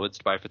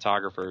influenced by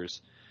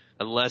photographers,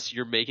 unless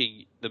you're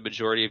making the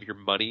majority of your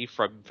money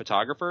from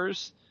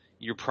photographers,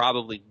 you're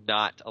probably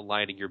not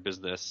aligning your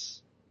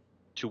business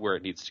to where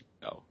it needs to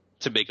go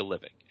to make a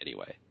living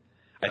anyway.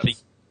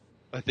 Yes.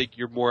 I think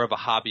you're more of a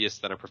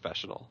hobbyist than a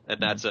professional,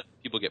 and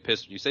people get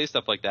pissed when you say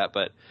stuff like that.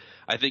 But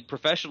I think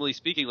professionally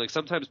speaking, like,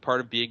 sometimes part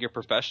of being a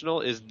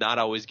professional is not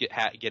always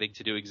getting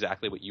to do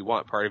exactly what you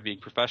want. Part of being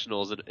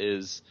professional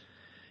is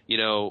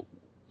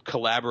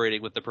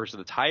collaborating with the person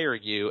that's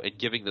hiring you and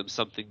giving them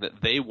something that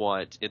they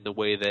want in the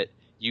way that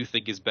you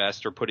think is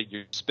best, or putting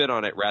your spin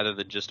on it rather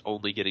than just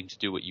only getting to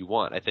do what you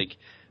want. I think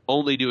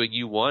only doing what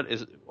you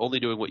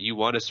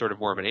want is sort of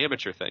more of an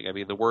amateur thing. I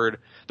mean, the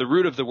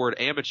root of the word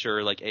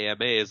amateur, like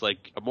AMA, is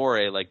like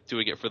amore, like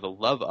doing it for the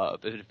love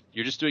of. If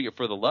you're just doing it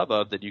for the love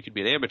of, then you can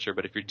be an amateur.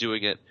 But if you're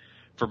doing it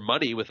for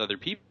money with other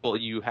people,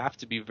 you have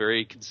to be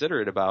very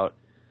considerate about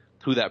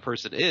who that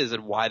person is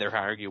and why they're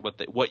hiring you,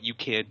 what you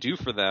can do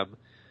for them.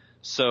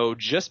 So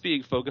just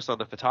being focused on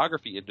the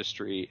photography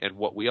industry and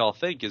what we all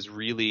think is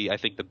really, I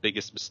think, the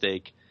biggest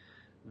mistake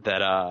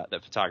that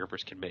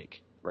photographers can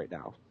make right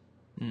now.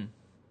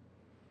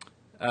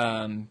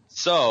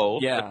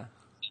 Yeah,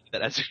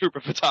 that as a group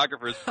of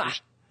photographers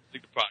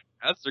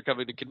podcasts or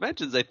coming to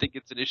conventions, I think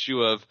it's an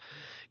issue of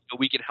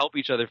we can help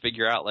each other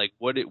figure out, like,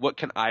 what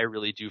can I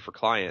really do for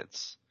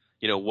clients?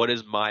 What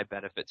is my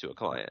benefit to a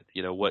client?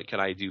 What can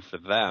I do for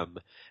them?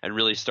 And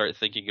really start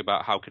thinking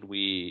about how can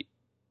we,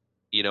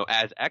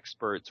 as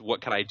experts,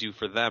 what can I do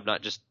for them?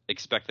 Not just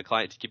expect the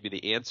client to give me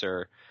the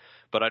answer,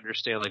 but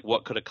understand, like,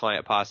 what could a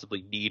client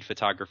possibly need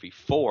photography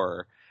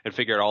for, and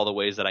figure out all the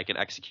ways that I can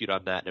execute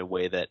on that in a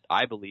way that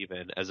I believe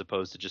in, as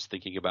opposed to just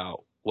thinking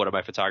about what do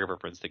my photographer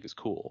friends think is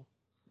cool.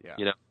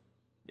 Yeah.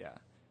 Yeah.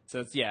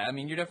 So I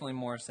mean, you're definitely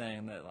more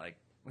saying that, like,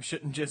 we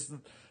shouldn't just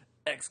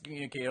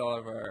excommunicate all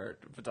of our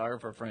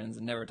photographer friends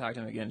and never talk to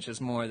them again. It's just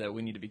more that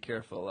we need to be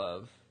careful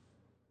of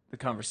the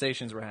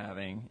conversations we're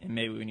having, and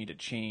maybe we need to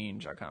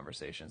change our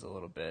conversations a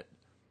little bit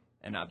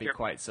and not be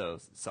quite so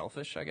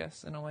selfish, I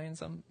guess, in a way, in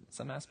some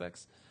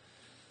aspects.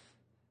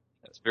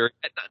 It's very,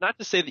 not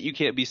to say that you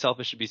can't be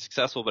selfish to be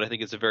successful, but I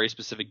think it's a very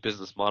specific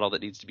business model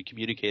that needs to be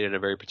communicated in a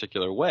very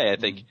particular way. I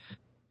think,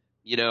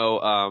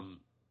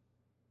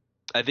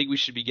 I think we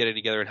should be getting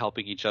together and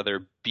helping each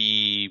other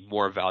be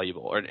more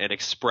valuable and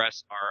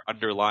express our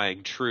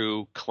underlying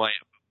true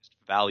client-focused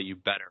value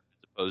better,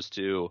 as opposed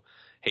to,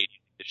 hey, do you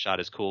think this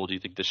shot is cool? Do you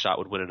think this shot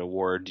would win an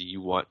award? Do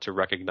you want to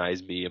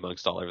recognize me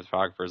amongst all other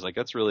photographers? Like,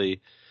 that's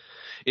really,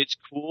 it's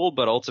cool,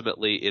 but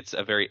ultimately it's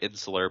a very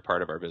insular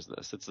part of our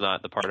business. It's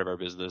not the part of our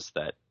business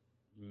that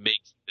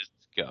makes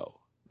business go.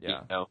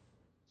 Yeah.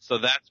 So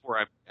that's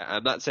where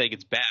I'm not saying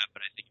it's bad,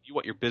 but I think if you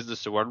want your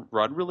business to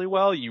run really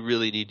well, you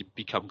really need to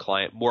become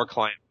more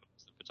client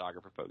focused than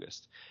photographer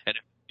focused. And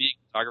if being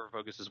photographer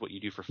focused is what you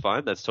do for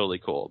fun, that's totally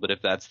cool. But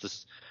if that's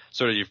this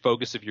sort of your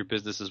focus of your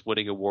business is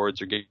winning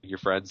awards or getting your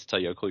friends to tell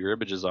you how cool your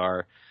images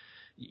are,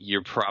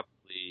 you're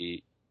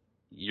probably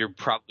going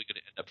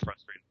to end up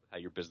frustrated with how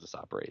your business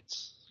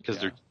operates because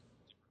they're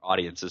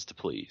audiences to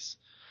please.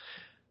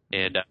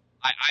 And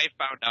I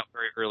found out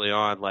very early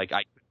on, like,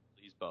 I couldn't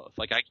please both.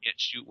 Like, I can't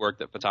shoot work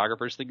that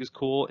photographers think is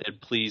cool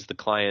and please the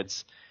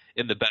clients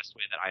in the best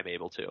way that I'm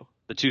able to.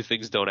 The two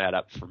things don't add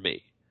up for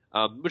me.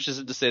 Which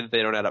isn't to say that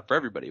they don't add up for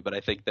everybody, but I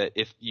think that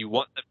if you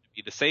want them to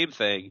be the same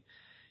thing,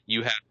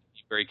 you have to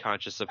be very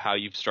conscious of how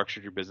you've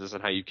structured your business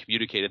and how you've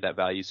communicated that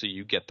value so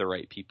you get the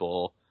right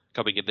people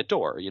coming in the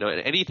door. You know,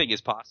 and anything is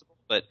possible,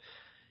 but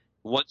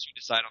once you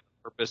decide on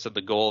the purpose and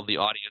the goal and the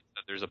audience,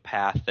 then there's a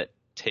path that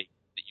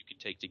you can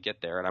take to get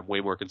there. And I'm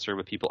way more concerned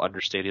with people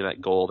understanding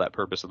that goal, that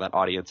purpose, and that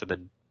audience, and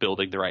then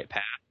building the right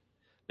path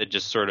than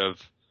just sort of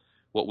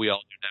what we all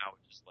do now,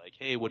 which is like,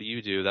 hey, what do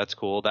you do? That's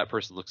cool. That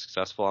person looks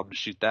successful. I'm going to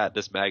shoot that.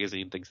 This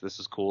magazine thinks this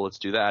is cool. Let's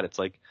do that. It's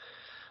like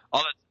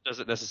all that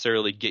doesn't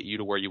necessarily get you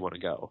to where you want to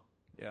go.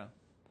 Yeah.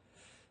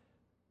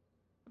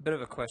 A bit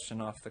of a question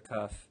off the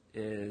cuff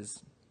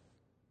is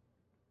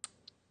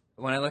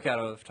when I look out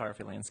of the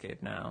photography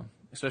landscape now,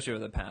 especially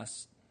over the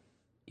past,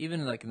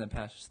 even like in the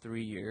past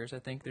 3 years, I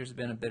think there's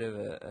been a bit of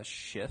a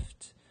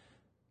shift.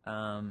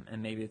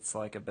 And maybe it's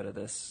like a bit of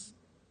this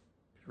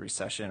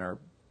recession or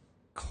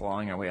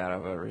clawing our way out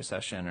of a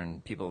recession,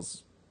 and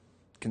people's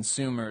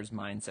consumers'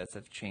 mindsets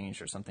have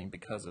changed or something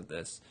because of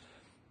this.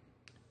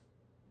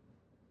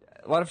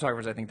 A lot of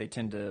photographers, I think, they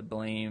tend to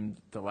blame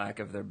the lack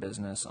of their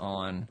business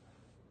on,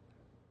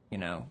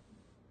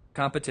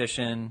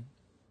 competition,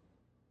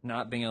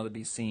 not being able to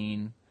be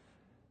seen,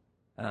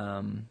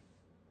 and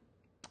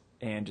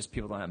just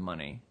people don't have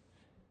money.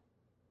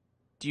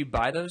 Do you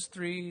buy those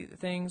three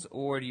things,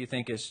 or do you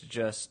think it's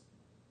just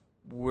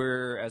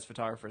as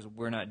photographers,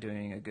 we're not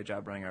doing a good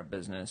job running our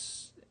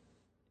business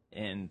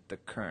in the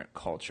current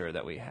culture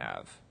that we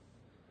have?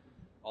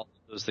 All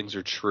of those things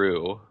are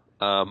true.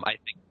 I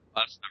think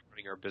us not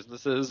running our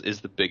businesses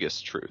is the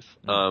biggest truth.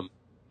 I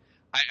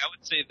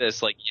would say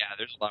this, like, yeah,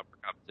 there's a lot more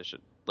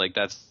competition. Like,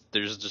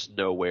 there's just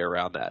no way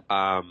around that.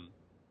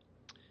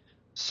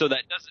 So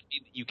that doesn't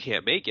mean that you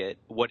can't make it.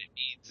 What it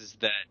means is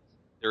that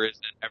there is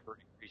an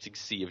ever-increasing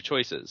sea of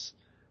choices.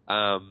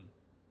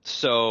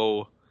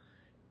 So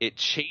it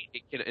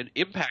can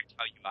impact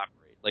how you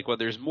operate. Like, when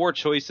there's more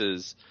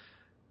choices,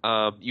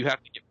 you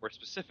have to get more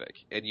specific,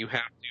 and you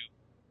have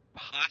to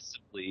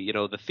possibly,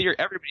 the theory,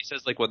 everybody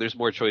says, like, when there's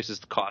more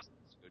choices, the cost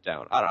go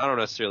down. I don't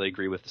necessarily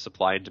agree with the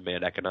supply and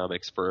demand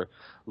economics for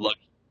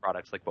luxury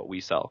products like what we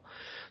sell.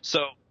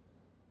 So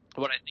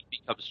what I think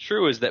becomes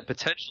true is that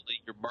potentially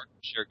your market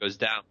share goes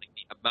down. Like,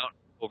 the amount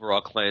of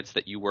overall clients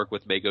that you work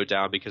with may go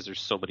down because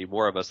there's so many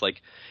more of us.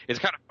 Like, it's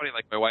kind of funny,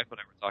 like, my wife and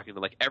I were talking,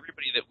 like,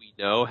 everybody that we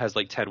know has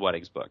like 10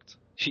 weddings booked.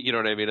 You know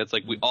what I mean? It's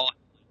like we all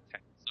have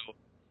 10. So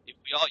if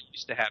we all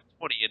used to have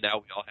 20 and now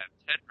we all have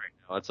 10 right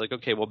now, it's like,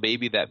 okay, well,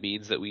 maybe that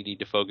means that we need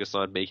to focus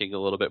on making a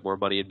little bit more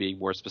money and being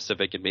more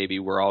specific, and maybe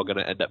we're all going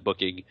to end up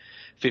booking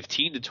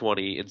 15 to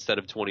 20 instead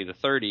of 20 to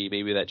 30.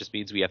 Maybe that just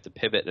means we have to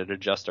pivot and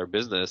adjust our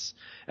business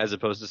as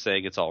opposed to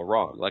saying it's all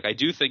wrong. Like, I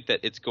do think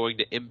that it's going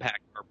to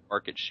impact our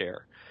market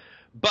share,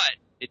 but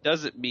it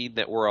doesn't mean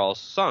that we're all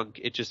sunk.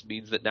 It just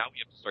means that now we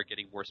have to start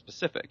getting more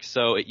specific.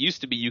 So it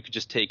used to be you could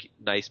just take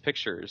nice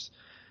pictures,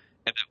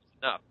 and that was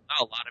enough.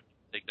 Now a lot of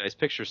people take nice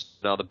pictures.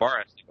 Now the bar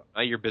has to go.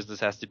 Now your business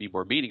has to be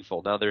more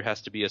meaningful. Now there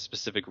has to be a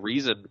specific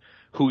reason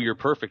who you're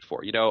perfect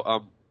for.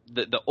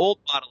 The old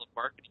model of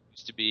marketing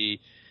used to be,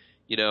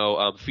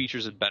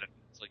 features and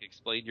benefits. Like,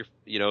 explain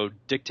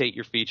dictate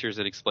your features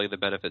and explain the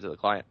benefit to the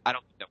client. I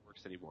don't think that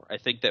works anymore. I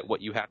think that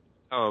what you have to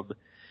become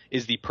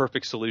is the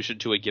perfect solution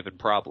to a given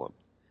problem.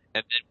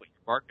 And then what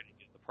you're marketing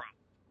is the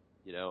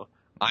problem.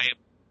 I am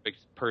the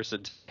perfect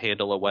person to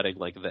handle a wedding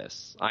like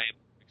this. I am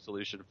the perfect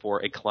solution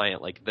for a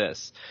client like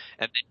this.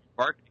 And then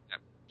you're marketing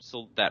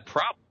that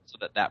problem so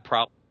that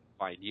problem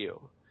can find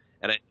you.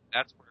 And I think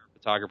that's where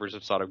photographers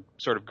have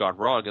sort of gone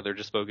wrong, and they're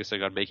just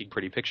focusing on making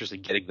pretty pictures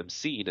and getting them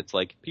seen. It's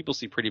like, people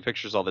see pretty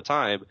pictures all the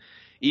time.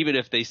 Even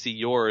if they see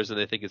yours and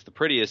they think it's the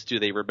prettiest, do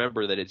they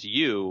remember that it's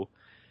you?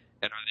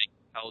 And are they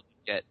compelled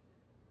to get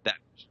that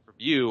picture from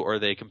you, or are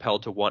they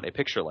compelled to want a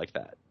picture like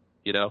that?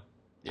 Yeah.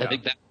 I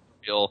think that's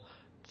a real,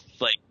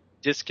 like,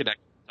 disconnect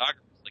with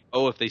photographers. Like,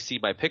 oh, if they see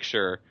my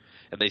picture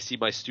and they see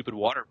my stupid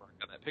watermark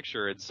on that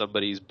picture in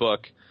somebody's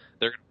book,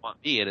 they're going to want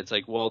me. And it's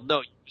like, well,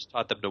 no, you just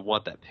taught them to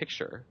want that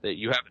picture. That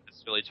you haven't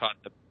necessarily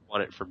taught them to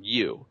want it from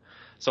you.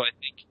 So I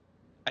think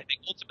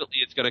ultimately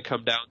it's going to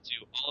come down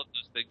to all of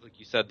those things, like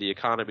you said, the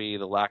economy,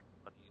 the lack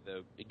of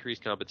money, the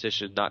increased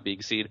competition, not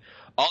being seen.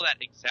 All that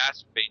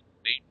exacerbates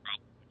the main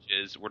problem, which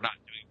is we're not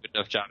doing a good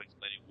enough job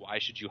explaining why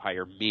should you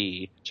hire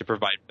me to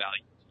provide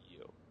value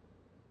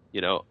to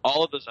you.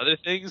 All of those other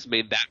things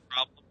made that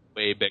problem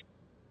way bigger.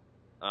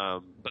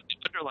 But the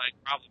underlying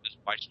problem is,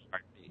 why should you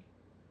hire me?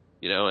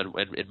 And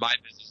in my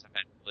business, I've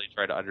had to really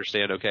try to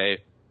understand,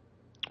 okay,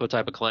 what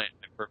type of client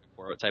am I perfect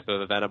for? What type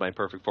of event am I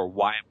perfect for?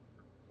 Why am I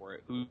perfect for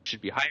it? Who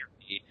should be hiring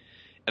me?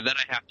 And then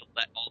I have to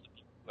let all the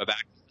people who have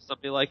access to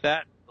something like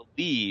that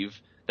believe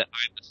that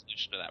I'm the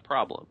solution to that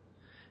problem.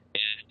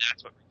 And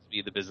that's what brings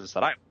me the business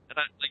that I want. And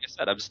like I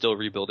said, I'm still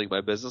rebuilding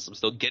my business. I'm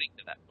still getting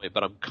to that point,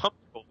 but I'm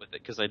comfortable with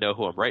it because I know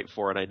who I'm right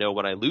for, and I know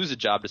when I lose a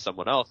job to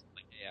someone else, I'm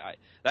like, hey,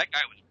 that guy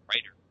was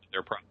right with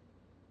their problem.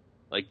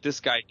 Like, this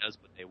guy does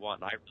what they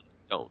want, and I really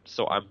don't.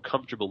 So I'm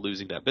comfortable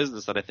losing that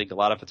business, and I think a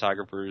lot of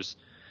photographers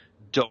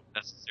don't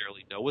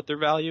necessarily know what their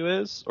value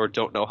is or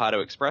don't know how to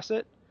express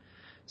it.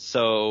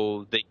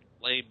 So they can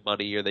blame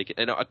money, or they can.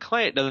 And a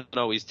client doesn't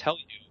always tell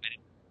you, I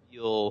didn't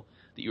feel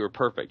that you were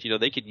perfect.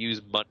 They can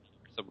use money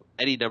or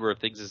any number of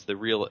things as the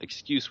real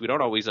excuse. We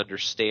don't always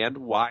understand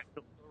why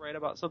we don't feel right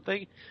about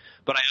something.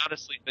 But I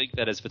honestly think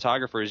that as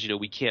photographers,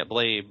 we can't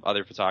blame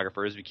other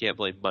photographers. We can't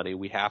blame money.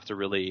 We have to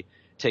really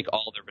take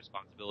all the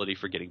responsibility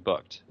for getting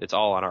booked. It's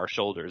all on our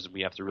shoulders, and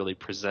we have to really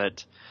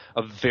present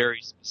a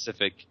very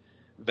specific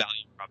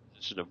value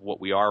proposition of what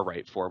we are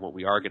right for and what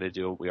we are going to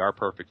do and what we are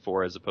perfect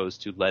for, as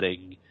opposed to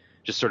letting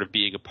just sort of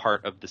being a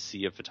part of the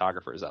sea of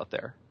photographers out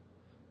there.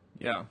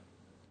 Yeah.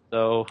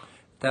 So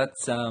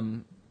that's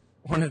one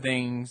of the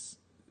things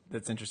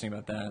that's interesting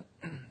about that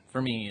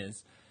for me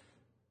is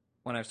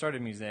when I've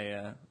started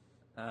Musea,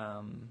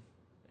 and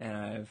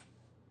I've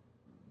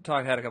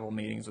had a couple of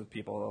meetings with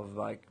people of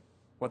like,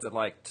 what's it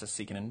like to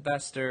seek an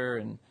investor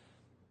and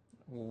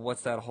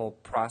what's that whole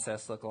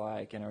process look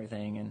like and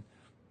everything. And,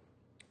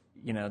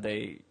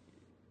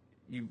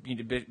 you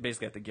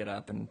basically have to get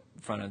up in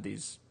front of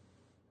these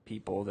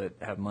people that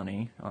have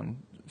money on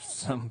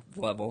some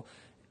level,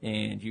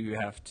 and you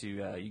have to,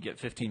 you get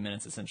 15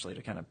 minutes essentially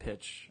to kind of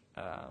pitch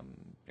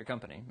your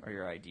company or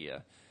your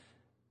idea.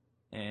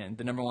 And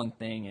the number one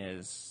thing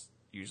is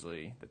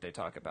usually that they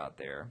talk about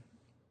there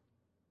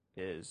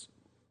is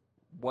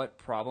what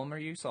problem are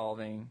you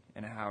solving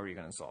and how are you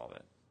going to solve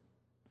it?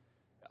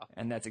 Yeah.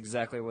 And that's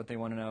exactly what they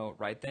want to know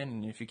right then.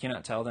 And if you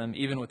cannot tell them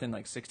even within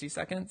like 60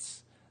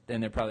 seconds, then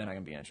they're probably not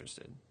going to be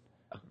interested.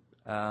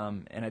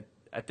 And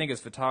I think as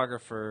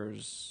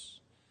photographers,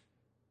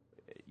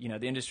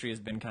 the industry has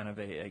been kind of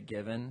a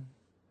given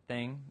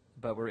thing,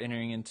 but we're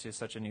entering into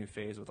such a new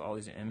phase with all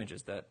these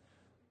images that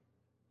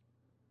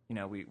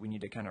we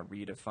need to kind of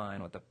redefine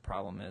what the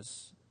problem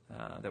is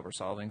that we're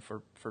solving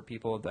for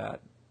people,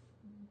 that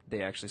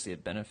they actually see a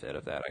benefit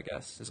of that, I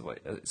guess, is what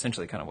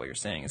essentially kind of what you're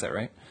saying. Is that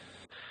right?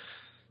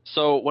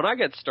 So when I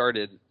got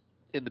started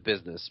in the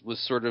business was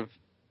sort of,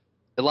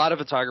 a lot of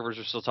photographers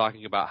are still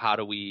talking about how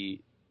do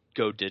we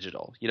go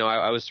digital.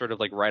 I was sort of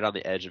like right on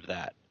the edge of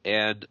that.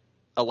 And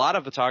a lot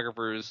of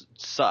photographers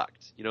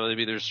sucked.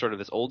 There's sort of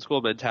this old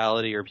school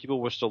mentality, or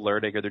people were still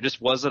learning, or there just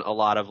wasn't a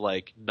lot of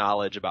like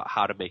knowledge about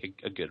how to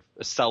make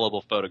a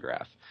sellable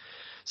photograph.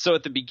 So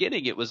at the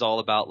beginning, it was all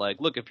about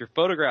like, look, if your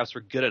photographs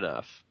were good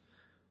enough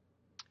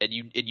and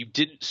you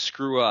didn't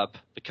screw up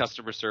the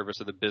customer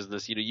service of the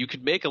business, you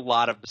could make a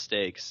lot of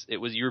mistakes.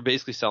 You were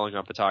basically selling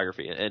on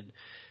photography, and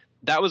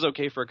that was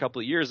okay for a couple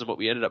of years. And what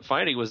we ended up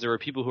finding was there were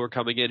people who were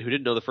coming in who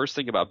didn't know the first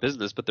thing about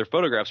business, but their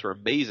photographs were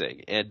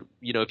amazing. And,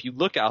 if you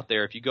look out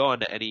there, if you go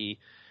onto any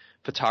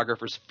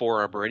photographer's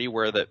forum or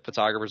anywhere that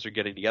photographers are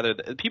getting together,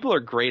 people are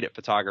great at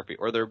photography,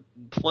 or they're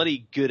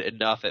plenty good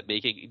enough at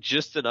making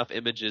just enough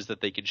images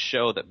that they can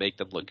show that make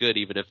them look good,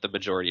 even if the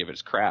majority of it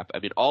is crap.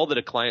 All that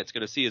a client's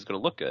going to see is going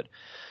to look good.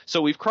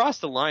 So we've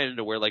crossed the line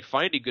into where like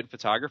finding good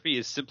photography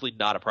is simply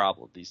not a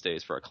problem these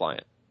days for a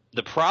client.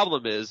 The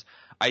problem is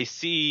I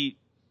see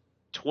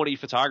 20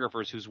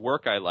 photographers whose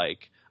work I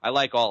like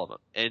all of them.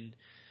 And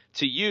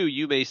to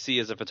you may see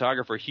as a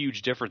photographer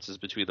huge differences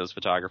between those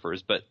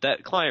photographers, but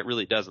that client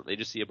really doesn't. They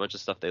just see a bunch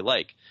of stuff they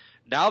like.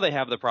 Now they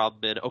have the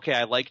problem in, okay,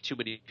 I like too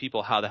many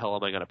people, how the hell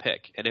am I going to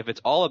pick? And if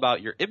it's all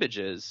about your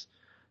images,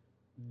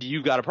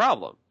 you've got a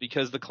problem,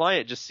 because the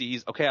client just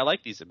sees, okay, I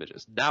like these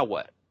images. Now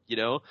what?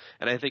 And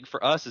I think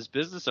for us as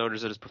business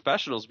owners and as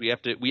professionals, we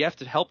have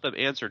to help them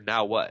answer,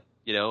 now what?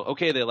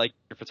 Okay, they like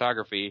your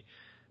photography.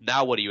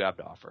 Now what do you have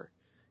to offer?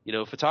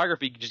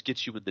 Photography just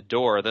gets you in the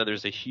door. Then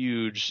there's a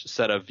huge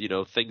set of,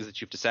 things that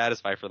you have to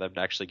satisfy for them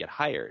to actually get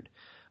hired.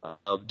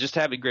 Just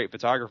having great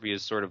photography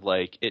is sort of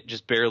like, it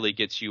just barely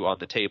gets you on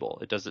the table.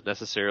 It doesn't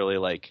necessarily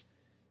like,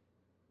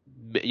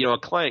 a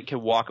client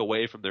can walk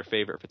away from their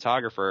favorite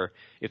photographer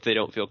if they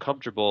don't feel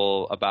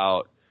comfortable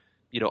about,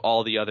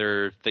 all the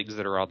other things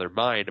that are on their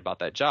mind about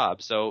that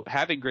job. So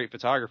having great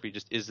photography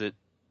just isn't,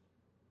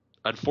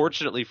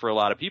 unfortunately for a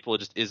lot of people, it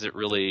just isn't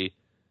really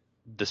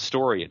the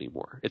story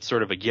anymore. It's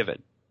sort of a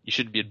given. You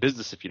shouldn't be in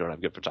business if you don't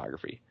have good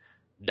photography.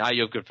 Now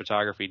you have good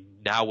photography.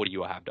 Now what do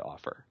you have to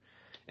offer?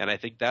 And I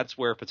think that's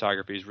where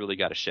photography has really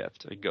got to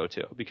shift and go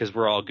to, because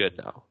we're all good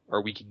now,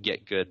 or we can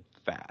get good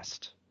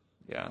fast.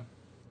 Yeah.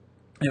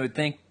 I would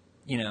think,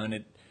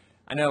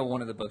 I know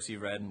one of the books you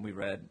read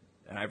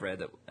and I've read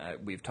that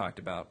we've talked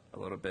about a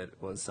little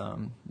bit was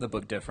the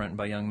book Different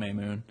by Young May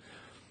Moon.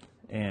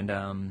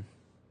 And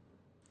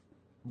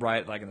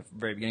right, like in the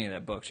very beginning of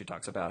that book, she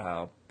talks about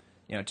how,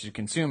 to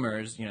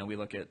consumers, we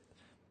look at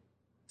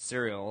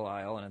cereal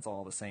aisle and it's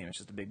all the same. It's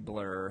just a big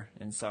blur.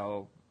 And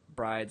so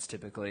brides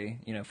typically,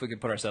 if we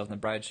could put ourselves in the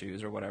bride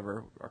shoes or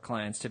whatever, our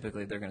clients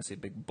typically they're going to see a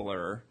big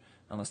blur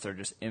unless they're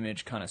just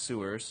image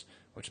connoisseurs,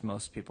 which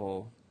most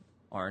people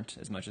aren't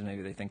as much as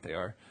maybe they think they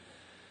are.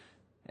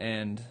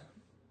 And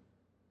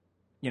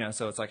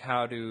so it's like,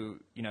 how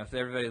do, if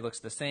everybody looks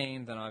the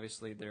same, then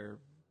obviously they're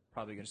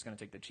probably just going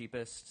to take the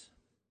cheapest.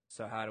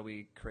 So how do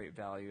we create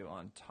value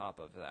on top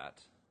of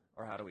that?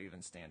 Or how do we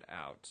even stand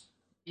out?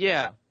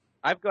 Yeah.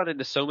 I've gone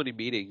into so many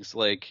meetings,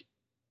 like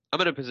I'm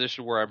in a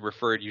position where I'm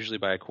referred usually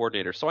by a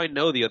coordinator, so I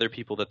know the other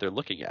people that they're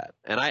looking at.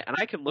 And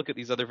I can look at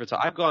these other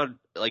I've gone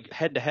like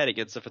head to head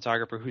against a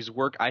photographer whose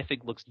work I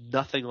think looks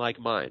nothing like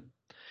mine.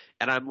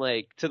 And I'm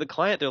like, to the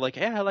client, they're like,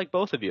 "Yeah, I like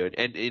both of you."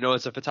 And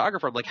as a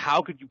photographer, I'm like,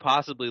 "How could you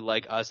possibly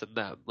like us and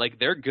them? Like,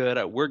 they're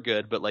good, we're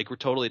good, but like we're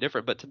totally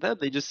different." But to them,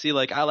 they just see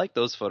like, "I like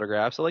those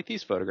photographs, I like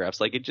these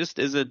photographs." Like, it just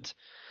isn't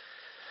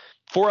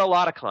for a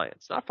lot of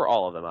clients, not for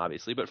all of them,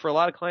 obviously, but for a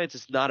lot of clients,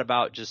 it's not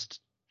about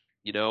just,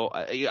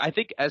 I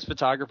think as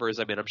photographers,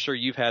 I mean, I'm sure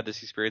you've had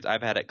this experience.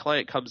 I've had it.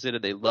 Client comes in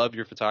and they love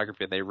your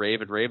photography and they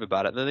rave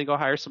about it, and then they go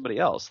hire somebody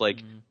else.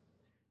 Like,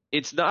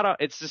 it's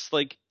just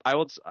like,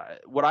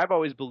 what I've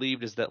always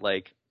believed is that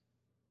like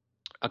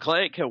a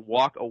client can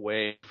walk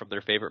away from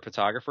their favorite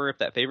photographer if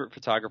that favorite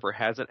photographer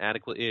hasn't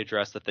adequately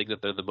addressed the thing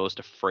that they're the most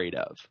afraid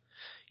of.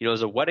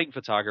 As a wedding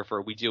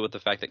photographer, we deal with the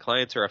fact that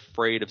clients are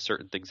afraid of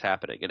certain things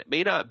happening. And it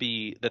may not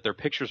be that their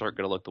pictures aren't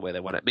going to look the way they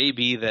want. It may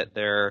be that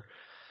their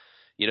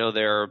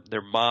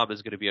mom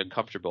is going to be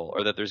uncomfortable,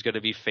 or that there's going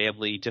to be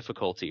family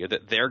difficulty, or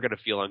that they're going to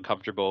feel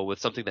uncomfortable with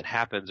something that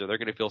happens, or they're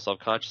going to feel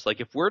self-conscious. Like,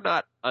 if we're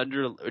not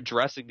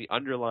addressing the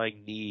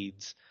underlying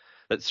needs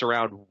that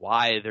surround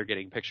why they're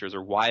getting pictures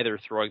or why they're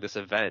throwing this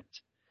event,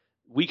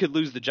 we could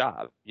lose the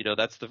job.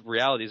 That's the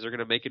reality, is they're going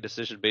to make a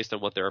decision based on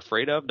what they're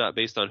afraid of, not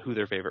based on who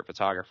their favorite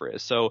photographer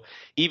is. So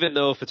even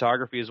though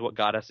photography is what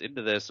got us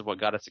into this and what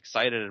got us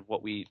excited and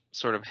what we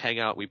sort of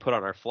we put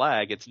on our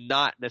flag, it's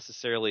not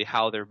necessarily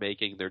how they're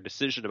making their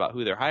decision about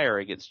who they're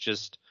hiring. It's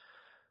just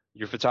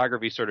your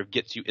photography sort of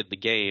gets you in the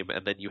game,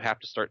 and then you have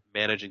to start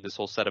managing this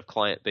whole set of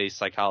client-based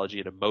psychology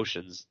and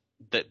emotions,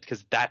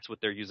 because that's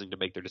what they're using to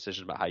make their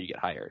decision about how you get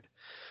hired.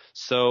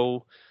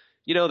 So,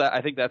 that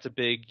I think that's a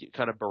big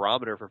kind of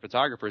barometer for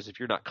photographers. If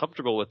you're not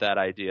comfortable with that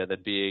idea,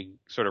 then being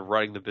sort of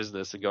running the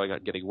business and going out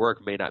and getting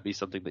work may not be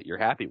something that you're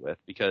happy with,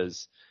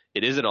 because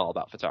it isn't all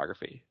about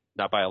photography,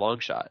 not by a long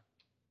shot.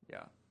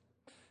 Yeah.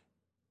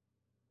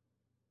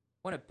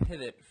 I want to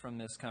pivot from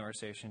this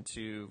conversation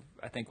to,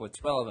 I think,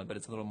 what's relevant, but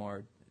it's a little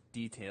more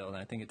detailed, and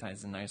I think it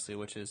ties in nicely,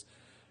 which is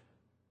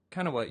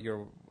kind of what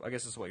I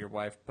guess is what your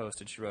wife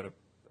posted. She wrote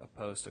a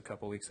post a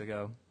couple weeks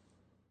ago.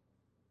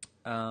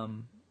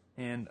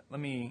 And let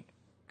me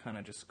kind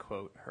of just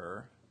quote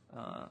her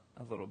a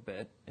little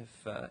bit,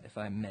 if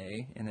I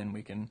may, and then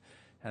we can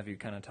have you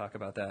kind of talk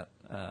about that,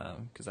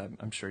 because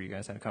I'm sure you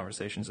guys had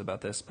conversations about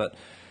this. But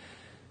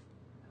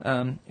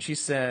she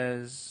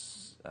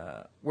says,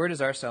 "Where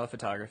does our style of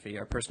photography,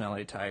 our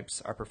personality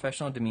types, our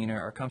professional demeanor,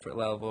 our comfort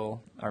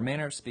level, our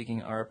manner of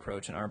speaking, our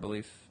approach, and our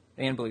belief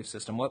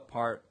system, what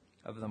part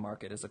of the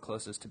market is the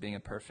closest to being a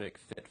perfect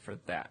fit for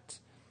that?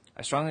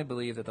 I strongly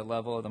believe that the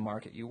level of the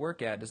market you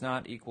work at does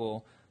not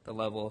equal the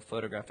level of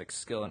photographic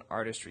skill and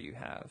artistry you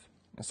have.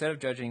 Instead of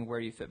judging where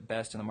you fit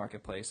best in the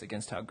marketplace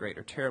against how great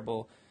or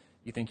terrible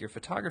you think your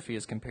photography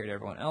is compared to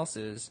everyone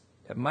else's,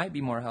 it might be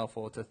more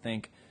helpful to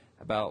think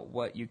about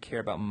what you care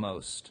about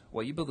most,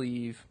 what you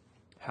believe,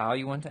 how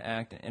you want to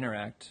act and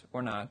interact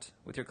or not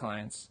with your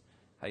clients,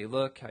 how you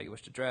look, how you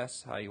wish to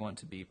dress, how you want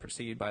to be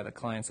perceived by the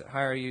clients that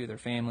hire you, their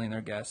family, and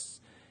their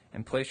guests,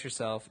 and place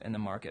yourself in the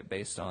market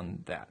based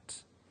on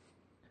that."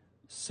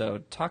 So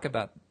talk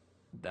about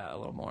that a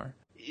little more.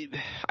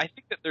 I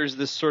think that there's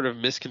this sort of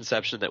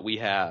misconception that we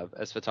have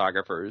as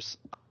photographers.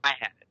 I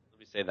had it, let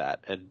me say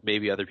that, and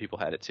maybe other people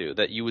had it too,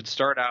 that you would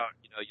start out,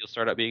 you'll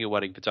start out being a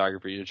wedding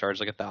photographer, you'll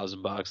charge like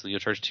 $1,000, and you'll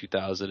charge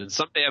 $2,000, and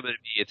someday I'm going to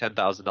be a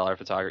 $10,000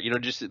 photographer,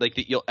 just like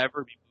that you'll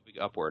ever be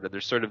moving upward. And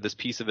there's sort of this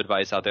piece of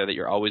advice out there that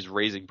you're always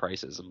raising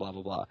prices and blah,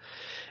 blah, blah.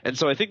 And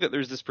so I think that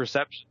there's this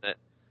perception that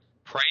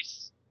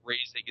price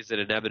raising is an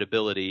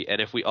inevitability, and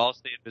if we all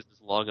stay in business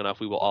long enough,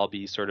 we will all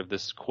be sort of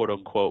this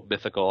quote-unquote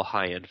mythical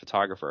high-end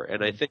photographer.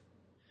 And I think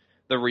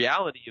the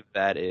reality of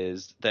that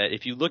is that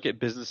if you look at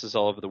businesses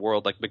all over the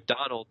world, like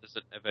McDonald's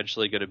isn't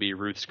eventually going to be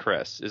Ruth's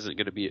Chris, isn't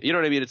going to be, you know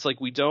what I mean? It's like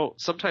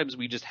sometimes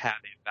we just have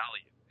a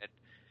value, and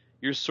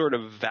your sort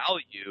of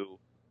value,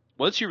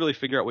 once you really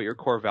figure out what your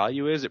core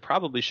value is, it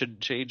probably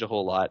shouldn't change a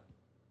whole lot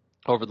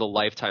over the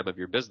lifetime of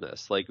your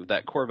business. Like,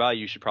 that core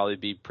value should probably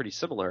be pretty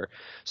similar.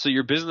 So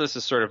your business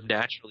is sort of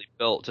naturally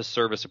built to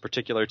service a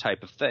particular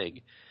type of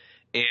thing.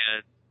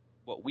 And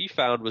what we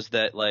found was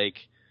that,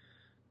 like,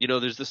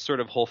 there's this sort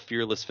of whole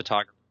fearless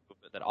photography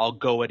movement that I'll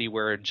go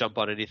anywhere and jump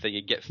on anything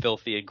and get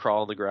filthy and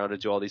crawl on the ground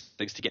and do all these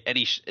things to get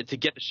the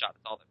shot.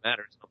 That's all that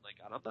matters. And I'm like,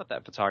 God, I'm not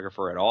that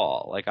photographer at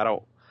all. Like,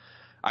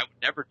 I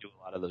would never do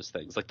a lot of those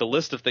things. Like the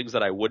list of things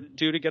that I wouldn't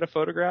do to get a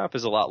photograph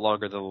is a lot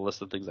longer than the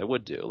list of things I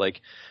would do.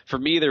 Like for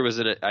me, there was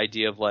an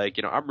idea of like,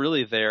 I'm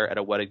really there at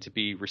a wedding to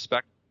be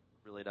respectful.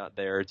 I'm really not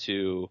there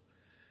to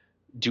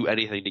do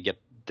anything to get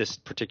this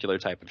particular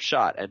type of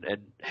shot. And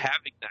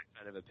having that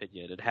kind of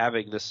opinion and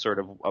having this sort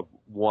of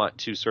want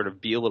to sort of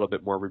be a little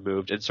bit more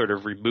removed and sort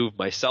of remove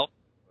myself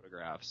from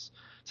photographs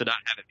to not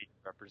have it be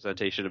a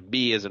representation of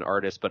me as an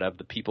artist, but of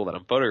the people that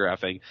I'm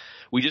photographing.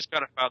 We just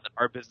kind of found that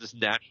our business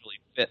naturally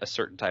fit a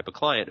certain type of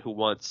client who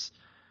wants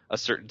a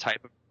certain type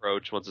of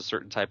approach, wants a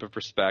certain type of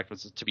respect,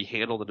 wants it to be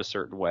handled in a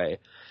certain way.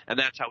 And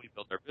that's how we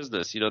built our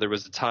business. There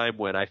was a time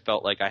when I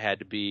felt like I had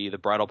to be the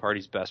bridal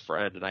party's best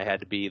friend, and I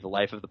had to be the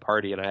life of the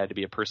party, and I had to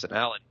be a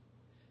personality.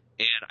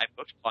 And I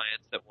booked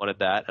clients that wanted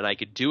that, and I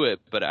could do it,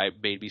 but it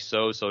made me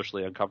so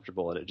socially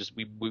uncomfortable, and it just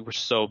we were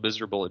so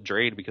miserable and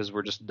drained because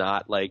we're just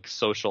not like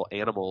social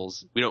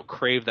animals. We don't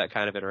crave that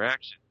kind of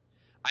interaction.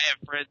 I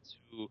have friends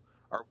who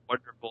are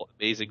wonderful,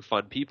 amazing,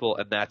 fun people,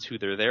 and that's who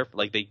they're there for.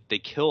 Like they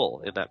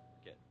kill in that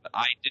market, but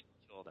I didn't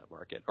kill in that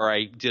market, or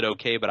I did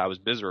okay, but I was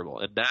miserable.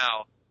 And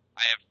now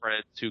I have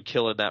friends who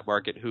kill in that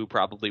market who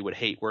probably would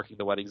hate working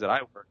the weddings that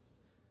I work.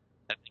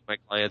 I think my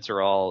clients are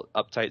all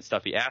uptight,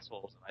 stuffy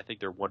assholes. I think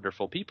they're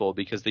wonderful people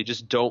because they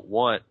just don't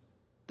want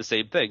the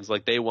same things.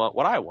 Like they want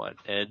what I want.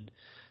 And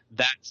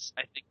that's,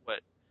 I think,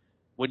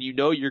 when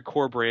your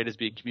core brand is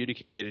being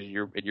communicated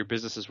and your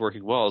business is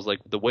working well, is like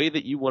the way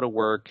that you want to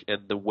work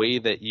and the way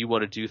that you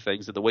want to do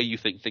things and the way you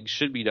think things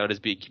should be done is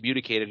being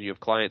communicated, and you have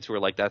clients who are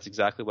like, that's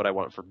exactly what I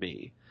want for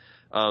me.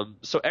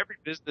 So every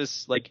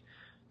business, like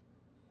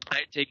I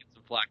had taken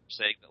some flack for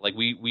saying that like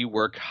we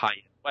work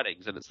high-end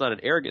weddings, and it's not an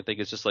arrogant thing.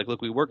 It's just like, look,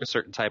 we work a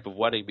certain type of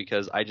wedding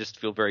because I just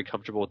feel very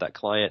comfortable with that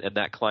client, and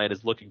that client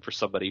is looking for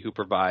somebody who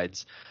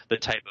provides the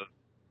type of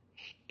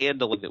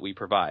handling that we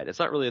provide. It's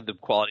not really the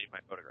quality of my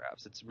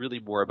photographs. It's really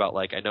more about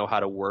like I know how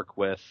to work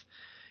with,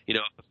 if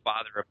the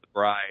father of the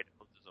bride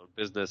owns his own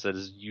business and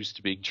is used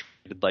to being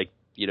treated like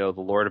the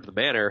lord of the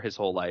manor his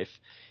whole life.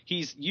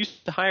 He's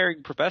used to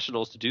hiring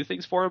professionals to do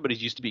things for him, but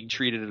he's used to being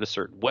treated in a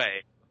certain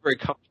way. Very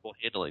comfortable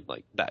handling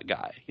like that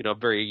guy.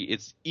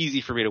 It's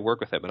easy for me to work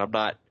with him,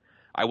 and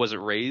I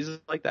wasn't raised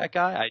like that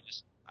guy.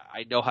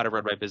 I know how to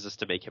run my business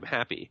to make him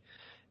happy.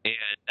 And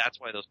that's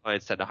why those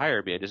clients tend to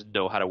hire me. I just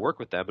know how to work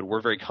with them, and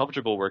we're very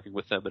comfortable working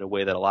with them in a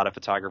way that a lot of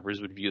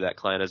photographers would view that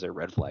client as a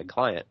red flag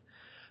client.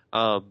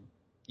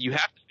 You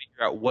have to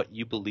figure out what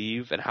you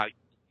believe and how you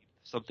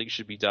believe something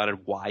should be done and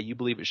why you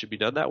believe it should be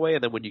done that way.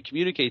 And then when you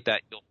communicate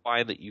that, you'll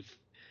find that you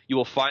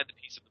will find the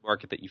piece of the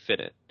market that you fit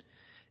in.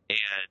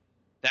 And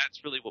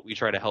that's really what we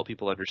try to help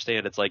people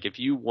understand. It's like if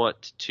you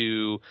want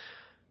to,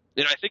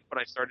 I think when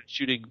I started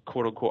shooting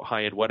quote unquote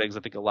high end weddings, I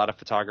think a lot of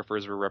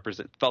photographers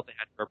felt they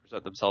had to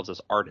represent themselves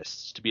as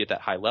artists to be at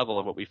that high level.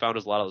 And what we found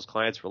is a lot of those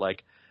clients were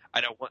like,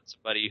 I don't want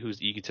somebody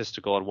who's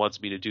egotistical and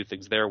wants me to do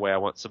things their way. I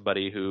want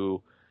somebody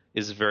who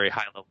is a very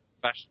high level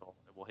professional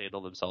and will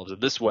handle themselves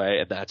in this way,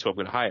 and that's who I'm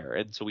going to hire.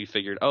 And so we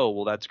figured, oh,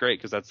 well, that's great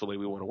because that's the way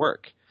we want to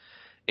work.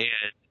 And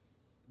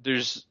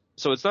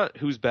so it's not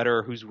who's better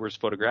or who's worse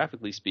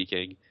photographically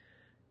speaking.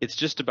 It's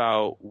just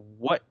about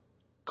what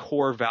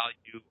core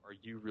value are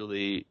you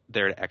really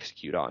there to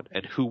execute on,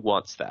 and who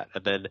wants that,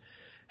 and then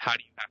how do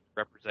you have to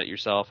represent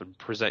yourself and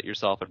present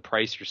yourself and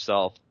price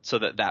yourself so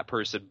that that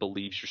person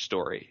believes your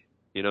story,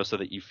 so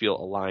that you feel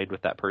aligned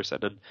with that person.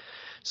 And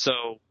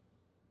so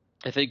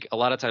I think a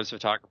lot of times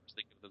photographers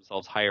think of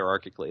themselves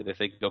hierarchically. They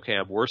think, okay,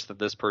 I'm worse than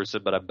this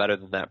person, but I'm better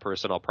than that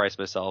person. I'll price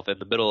myself in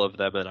the middle of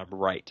them and I'm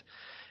right.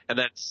 And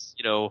that's,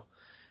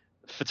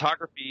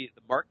 photography,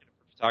 the market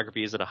for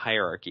photography isn't a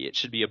hierarchy. It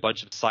should be a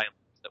bunch of silos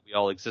that we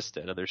all exist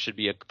in. And there should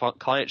be a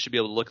client should be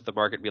able to look at the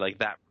market and be like,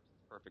 that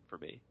person's perfect for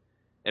me.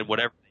 And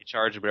whatever they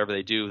charge and whatever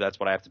they do, that's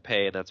what I have to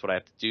pay and that's what I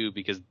have to do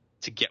because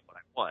to get what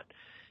I want.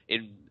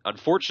 And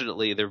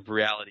unfortunately, the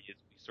reality is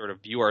we sort of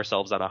view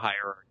ourselves on a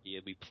hierarchy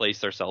and we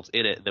place ourselves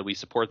in it, and then we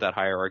support that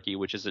hierarchy,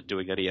 which isn't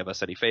doing any of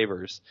us any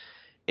favors.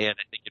 And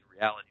I think in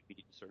reality, we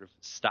need to sort of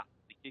stop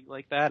thinking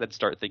like that and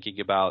start thinking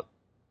about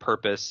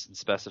purpose and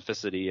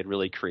specificity and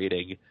really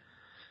creating,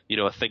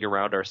 a thing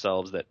around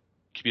ourselves that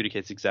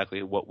communicates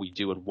exactly what we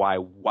do and why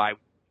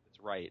it's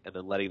right, and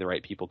then letting the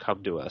right people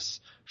come to us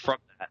from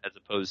that as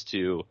opposed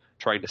to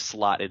trying to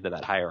slot into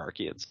that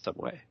hierarchy in some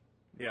way.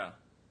 Yeah.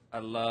 I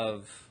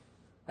love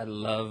that.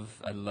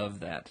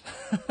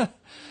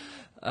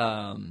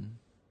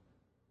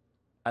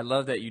 I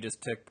love that you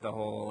just took the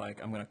whole,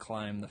 like, I'm going to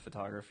climb the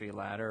photography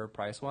ladder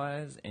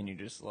price-wise, and you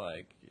just,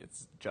 like,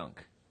 it's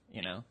junk,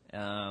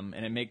 And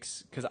it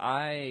makes, because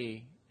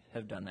I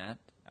have done that.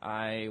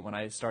 When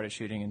I started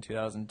shooting in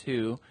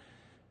 2002,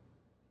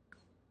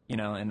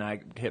 and I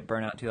hit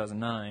burnout in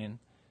 2009,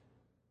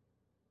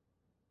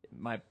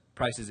 my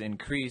prices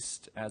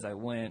increased as I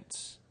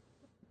went,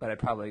 but I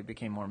probably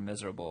became more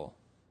miserable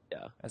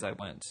as I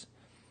went.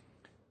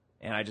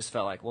 And I just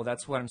felt like, well,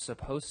 that's what I'm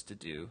supposed to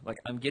do. Like,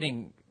 I'm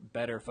getting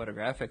better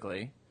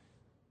photographically,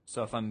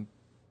 so if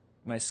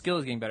my skill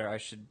is getting better, I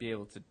should be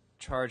able to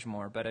charge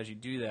more. But as you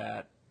do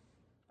that,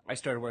 I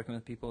started working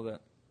with people that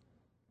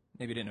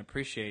maybe didn't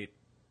appreciate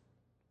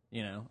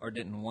or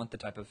didn't want the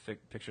type of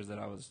pictures that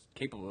I was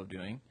capable of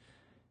doing.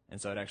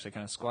 And so it actually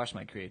kind of squashed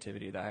my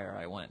creativity the higher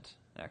I went,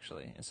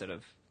 actually, instead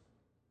of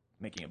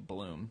making it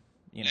bloom.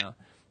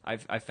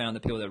 I found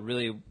the people that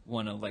really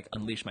want to like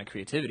unleash my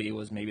creativity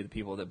was maybe the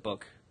people that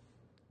book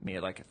me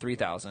at like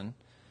 3,000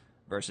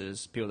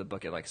 versus people that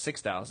book at like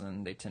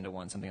 6,000. They tend to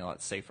want something a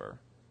lot safer.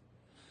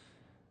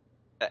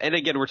 And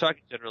again, we're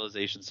talking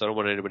generalization, so I don't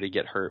want anybody to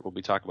get hurt when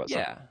we talk about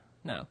something. Yeah,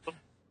 no.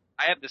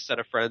 I have this set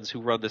of friends who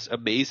run this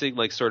amazing,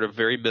 like, sort of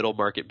very middle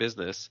market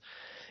business,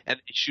 and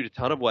they shoot a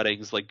ton of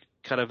weddings, like,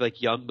 kind of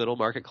like young middle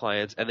market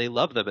clients, and they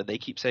love them, and they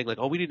keep saying, like,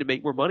 oh, we need to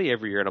make more money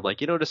every year. And I'm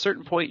like, at a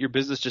certain point, your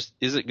business just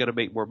isn't going to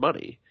make more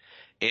money.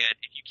 And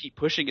if you keep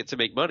pushing it to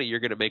make money, you're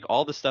going to make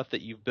all the stuff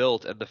that you've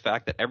built and the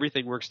fact that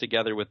everything works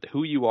together with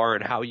who you are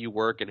and how you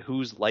work and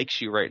who's likes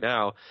you right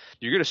now,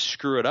 you're going to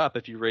screw it up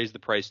if you raise the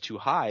price too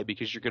high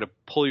because you're going to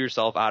pull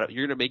yourself out of –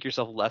 you're going to make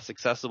yourself less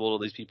accessible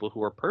to these people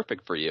who are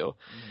perfect for you.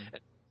 Mm-hmm.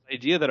 And the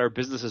idea that our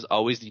businesses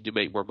always need to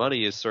make more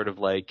money is sort of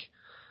like –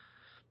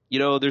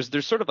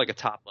 there's sort of like a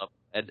top level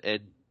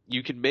and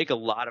you can make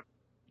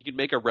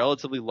a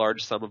relatively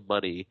large sum of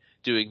money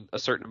doing a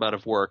certain amount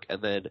of work,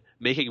 and then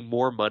making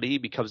more money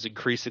becomes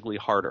increasingly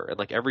harder. And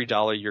like every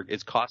dollar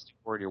it's costing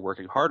more and you're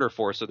working harder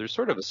for. So there's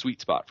sort of a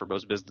sweet spot for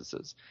most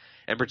businesses.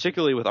 And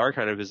particularly with our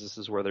kind of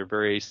businesses where they're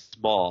very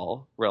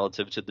small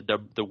relative to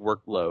the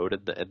workload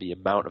and the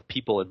amount of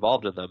people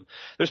involved in them,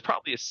 there's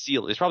probably a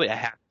ceiling. There's probably a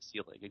happy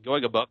ceiling. And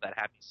going above that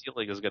happy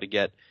ceiling is going to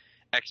get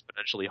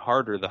exponentially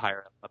harder the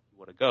higher up you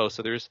want to go.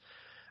 So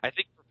I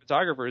think for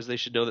photographers, they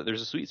should know that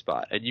there's a sweet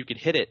spot and you can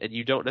hit it and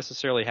you don't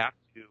necessarily have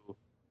to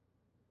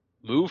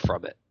move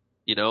from it.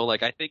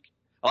 I think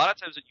a lot of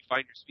times when you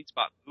find your sweet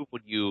spot, move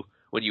when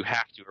you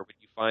have to, or when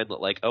you find that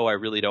like, oh, I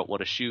really don't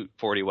want to shoot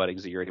 40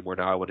 weddings a year anymore.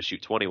 Now I want to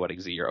shoot 20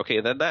 weddings a year. Okay.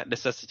 Then that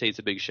necessitates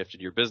a big shift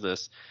in your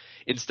business.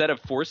 Instead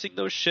of forcing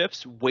those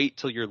shifts, wait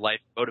till your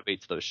life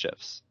motivates those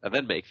shifts and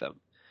then make them.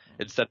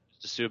 Instead of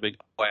just assuming,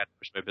 oh, I have to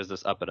push my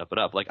business up and up and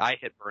up. Like I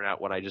hit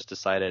burnout when I just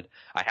decided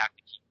I have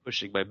to keep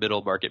pushing my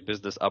middle market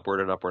business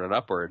upward and upward and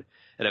upward.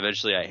 And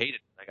eventually I hated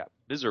it. I got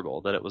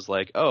miserable. Then it was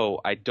like, oh,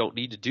 I don't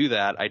need to do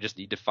that. I just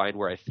need to find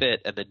where I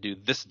fit and then do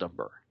this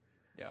number.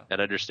 Yeah.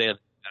 And understand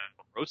that I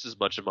don't gross as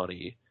much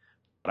money,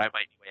 but I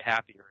might be way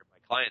happier and my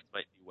clients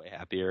might be way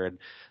happier. And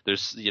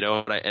there's,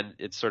 and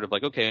it's sort of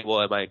like, okay,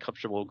 well, am I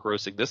comfortable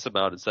grossing this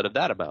amount instead of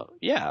that amount?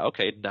 Yeah.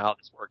 Okay. Now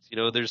this works.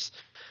 There's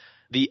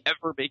the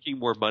ever making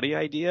more money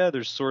idea.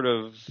 There's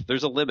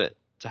a limit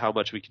to how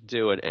much we can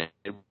do and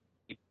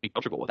be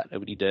comfortable with that. And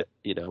we need to,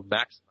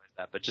 maximize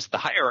that. But just the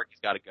hierarchy's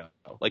got to go.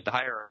 Like the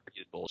hierarchy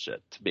is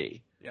bullshit to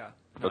me. Yeah.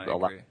 No, I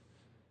agree.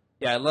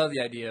 Yeah. I love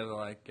the idea of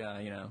like,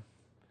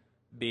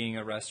 being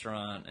a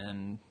restaurant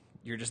and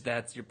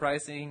that's your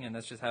pricing and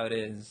that's just how it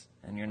is.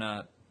 And you're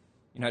not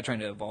trying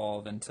to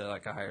evolve into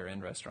like a higher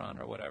end restaurant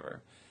or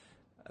whatever.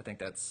 I think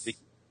that's.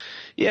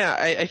 Yeah,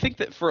 I think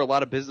that for a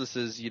lot of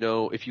businesses,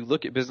 if you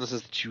look at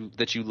businesses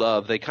that you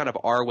love, they kind of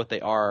are what they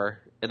are,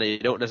 and they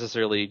don't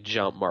necessarily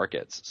jump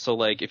markets. So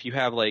like if you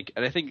have like,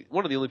 and I think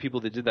one of the only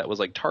people that did that was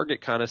like Target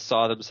kind of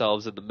saw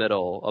themselves in the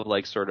middle of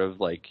like sort of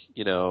like,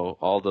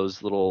 all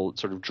those little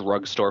sort of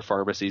drugstore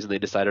pharmacies, and they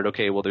decided,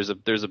 okay, well there's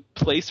a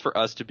place for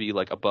us to be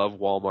like above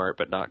Walmart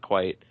but not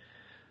quite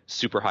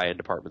super high-end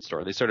department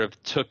store. They sort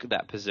of took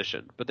that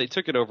position, but they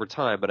took it over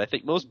time. But I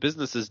think most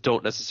businesses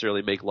don't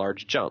necessarily make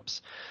large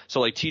jumps.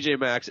 So like TJ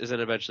Maxx isn't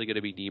eventually going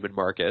to be Neiman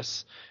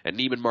Marcus, and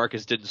Neiman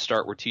Marcus didn't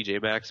start where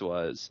TJ Maxx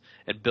was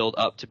and build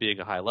up to being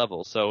a high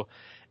level. So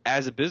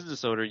as a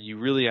business owner, you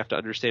really have to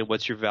understand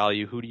what's your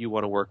value, who do you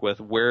want to work with,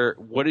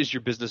 what does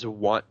your business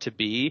want to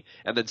be,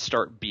 and then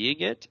start being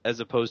it, as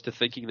opposed to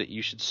thinking that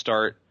you should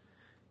start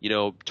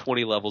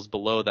 20 levels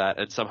below that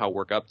and somehow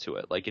work up to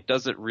it. Like it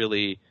doesn't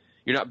really –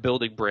 you're not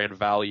building brand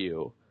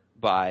value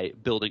by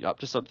building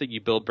up to something.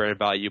 You build brand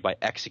value by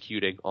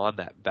executing on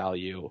that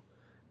value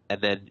and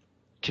then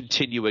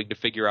continuing to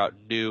figure out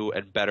new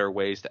and better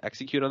ways to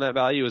execute on that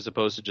value, as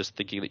opposed to just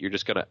thinking that you're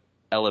just going to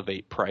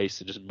elevate price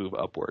and just move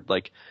upward.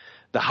 Like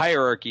the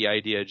hierarchy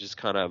idea just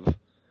kind of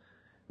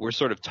 – we're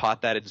sort of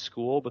taught that in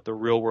school, but the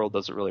real world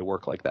doesn't really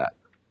work like that.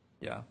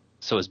 Yeah.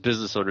 So as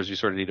business owners, you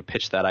sort of need to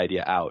pitch that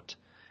idea out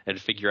and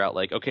figure out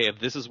like, okay, if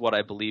this is what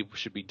I believe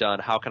should be done,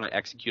 how can I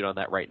execute on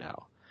that right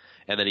now?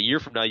 And then a year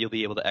from now, you'll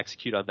be able to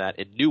execute on that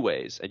in new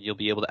ways, and you'll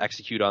be able to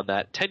execute on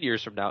that 10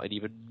 years from now in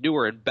even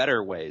newer and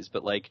better ways.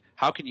 But like,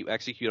 how can you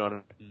execute on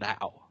it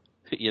now,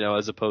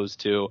 as opposed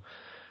to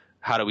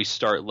how do we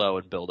start low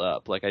and build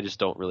up? Like, I just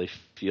don't really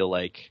feel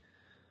like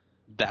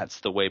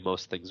that's the way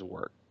most things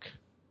work.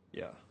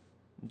 Yeah,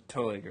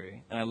 totally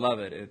agree. And I love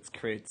it. It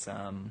creates, it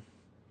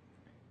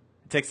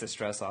takes the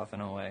stress off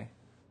in a way.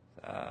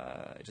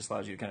 It just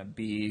allows you to kind of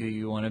be who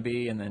you want to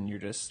be, and then you're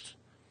just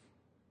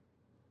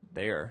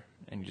there.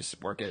 And you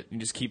just work it. You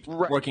just keep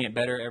working it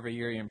better every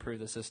year. You improve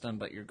the system,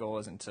 but your goal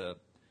isn't to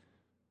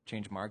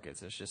change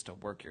markets. It's just to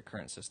work your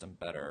current system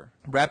better.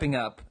 Wrapping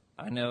up,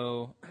 I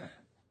know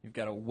you've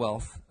got a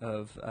wealth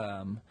of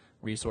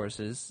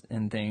resources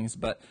and things,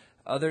 but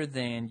other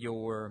than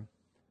your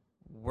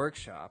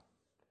workshop,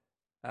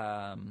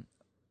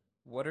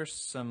 what are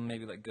some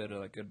maybe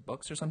good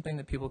books or something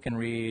that people can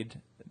read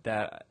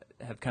that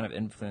have kind of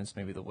influenced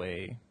maybe the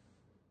way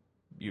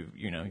you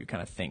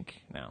kind of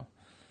think now?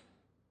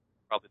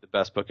 Probably the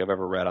best book I've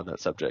ever read on that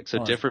subject.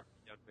 So Oh, Different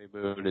from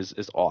Young Moon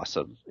is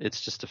awesome.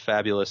 It's just a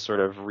fabulous sort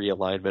of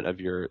realignment of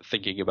your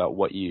thinking about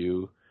what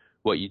you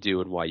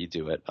do and why you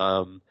do it.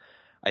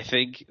 I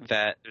think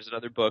that there's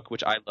another book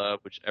which I love,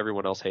 which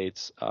everyone else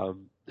hates,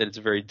 and it's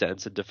very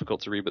dense and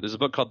difficult to read. But there's a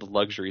book called The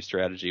Luxury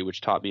Strategy, which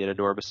taught me an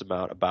enormous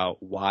amount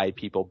about why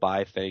people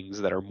buy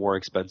things that are more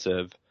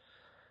expensive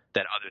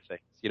than other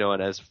things.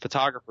 And as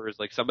photographers,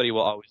 like somebody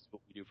will always do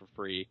what we do for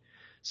free.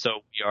 So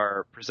we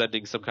are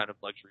presenting some kind of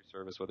luxury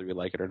service, whether we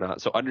like it or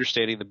not. So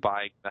understanding the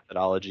buying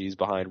methodologies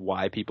behind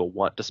why people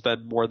want to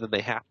spend more than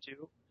they have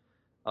to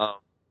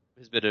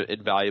has been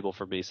invaluable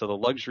for me. So The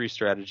Luxury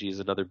Strategy is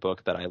another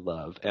book that I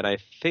love. And I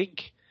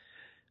think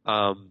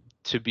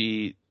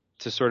to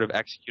sort of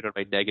execute on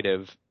my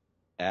negative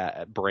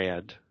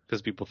brand,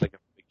 because people think I'm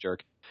a big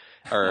jerk,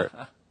 or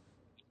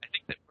I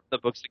think that one of the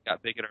books that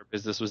got big in our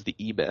business was The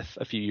E-Myth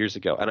a few years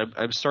ago. And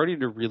I'm starting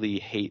to really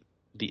hate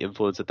the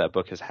influence that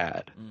book has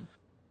had.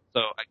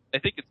 So I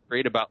think it's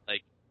great about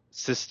like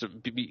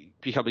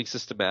becoming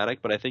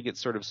systematic, but I think it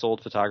sort of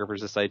sold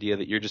photographers this idea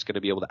that you're just going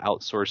to be able to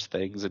outsource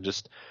things and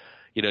just,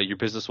 your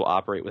business will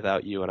operate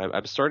without you. And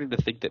I'm starting to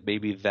think that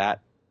maybe that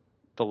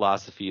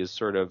philosophy is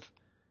sort of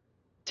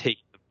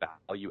taking the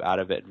value out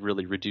of it and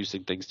really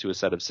reducing things to a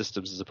set of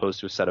systems as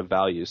opposed to a set of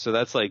values. So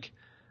that's like,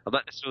 I'm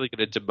not necessarily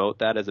going to demote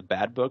that as a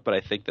bad book, but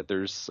I think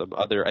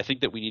that I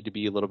think that we need to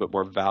be a little bit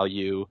more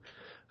value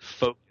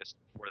focused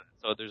for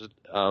that.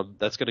 So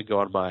that's going to go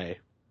on my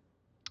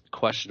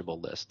questionable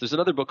list. There's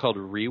another book called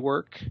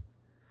Rework,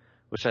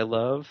 which I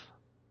love.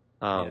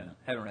 Yeah,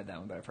 haven't read that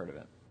one, but I've heard of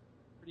it.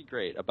 Pretty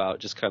great about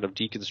just kind of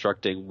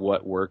deconstructing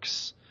what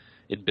works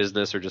in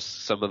business, or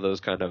just some of those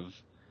kind of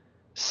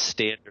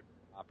standard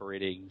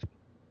operating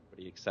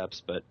everybody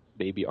accepts, but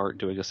maybe aren't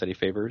doing us any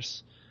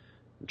favors.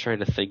 I'm trying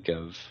to think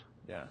of.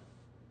 Yeah,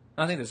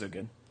 I think those are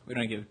good. We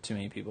don't give too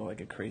many people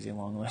like a crazy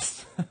long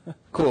list.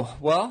 Cool.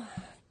 Well,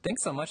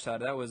 thanks so much,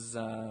 Todd. That was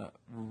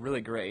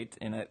really great,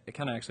 and it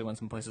kind of actually went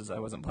some places I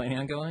wasn't planning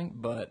on going,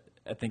 but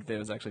I think that it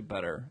was actually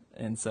better.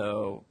 And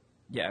so,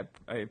 yeah,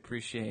 I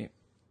appreciate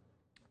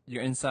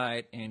your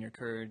insight and your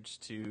courage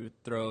to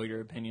throw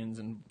your opinions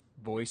and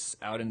voice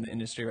out in the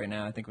industry right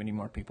now. I think we need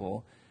more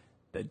people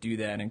that do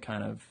that and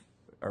kind of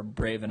are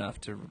brave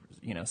enough to,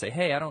 say,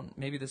 hey,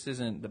 maybe this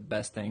isn't the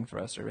best thing for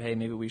us, or hey,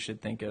 maybe we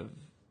should think of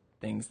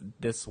things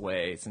this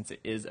way, since it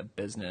is a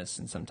business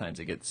and sometimes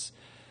it gets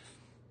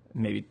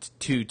maybe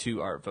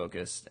too art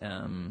focused,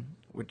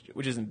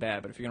 which isn't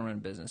bad. But if you're gonna run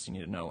a business, you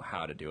need to know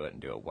how to do it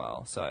and do it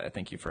well. So I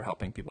thank you for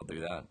helping people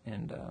do that,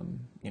 and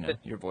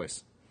your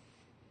voice.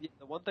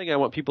 The one thing I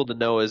want people to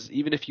know is,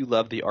 even if you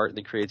love the art and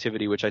the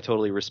creativity, which I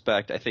totally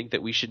respect, I think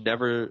that we should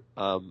never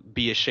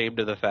be ashamed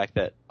of the fact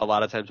that a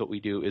lot of times what we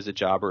do is a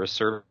job or a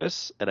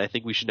service, and I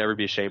think we should never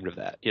be ashamed of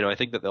that. I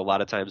think that a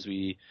lot of times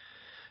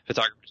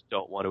photographers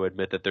don't want to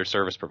admit that they're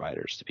service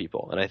providers to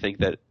people, and I think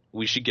that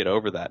we should get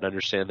over that and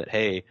understand that,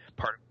 hey,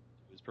 part of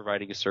it is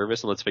providing a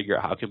service, and let's figure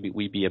out how can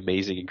we be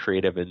amazing and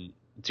creative and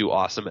do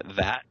awesome at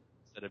that,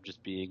 instead of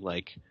just being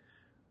like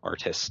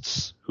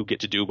artists who get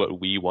to do what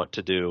we want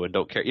to do and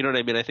don't care. You know what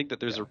I mean? I think that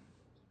there's a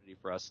opportunity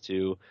for us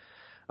to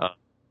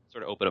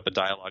sort of open up a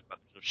dialogue about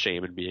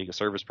shame in being a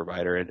service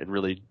provider, and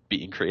really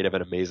being creative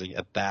and amazing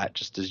at that,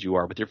 just as you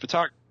are with your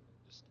photography,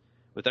 just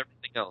with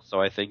everything else.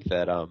 So I think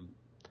that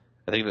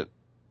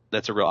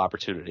that's a real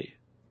opportunity,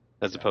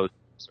 as opposed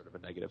to sort of a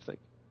negative thing.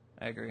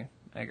 I agree.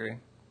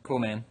 Cool,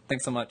 man.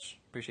 Thanks so much.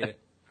 Appreciate it.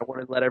 I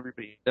want to let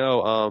everybody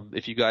know,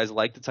 if you guys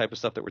like the type of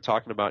stuff that we're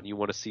talking about and you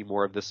want to see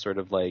more of this sort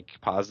of like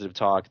positive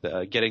talk,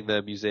 getting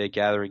the Musea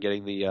gathering,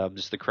 getting the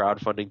just the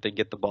crowdfunding thing,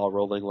 get the ball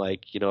rolling.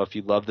 Like, if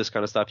you love this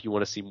kind of stuff, you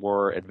want to see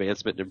more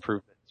advancement and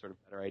improvement, sort of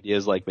better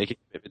ideas, like make a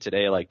commitment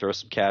today, like throw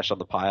some cash on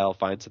the pile,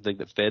 find something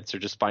that fits, or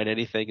just find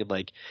anything. And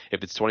like,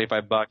 if it's $25,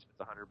 if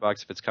it's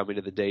 $100, if it's coming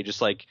to the day,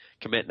 just like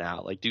commit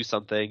now, like do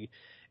something.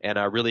 And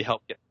really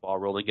help get the ball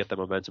rolling, get the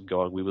momentum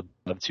going. We would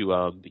love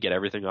to get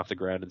everything off the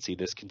ground and see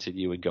this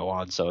continue and go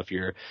on. So if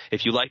you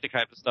like the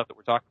kind of stuff that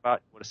we're talking about,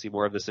 you want to see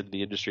more of this in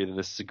the industry, then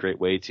this is a great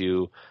way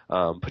to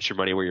put your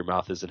money where your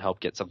mouth is and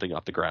help get something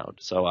off the ground.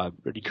 So I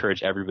would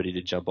encourage everybody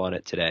to jump on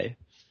it today.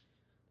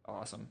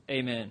 Awesome.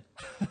 Amen.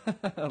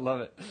 I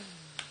love it.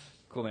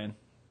 Cool, man.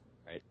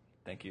 All right.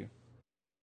 Thank you.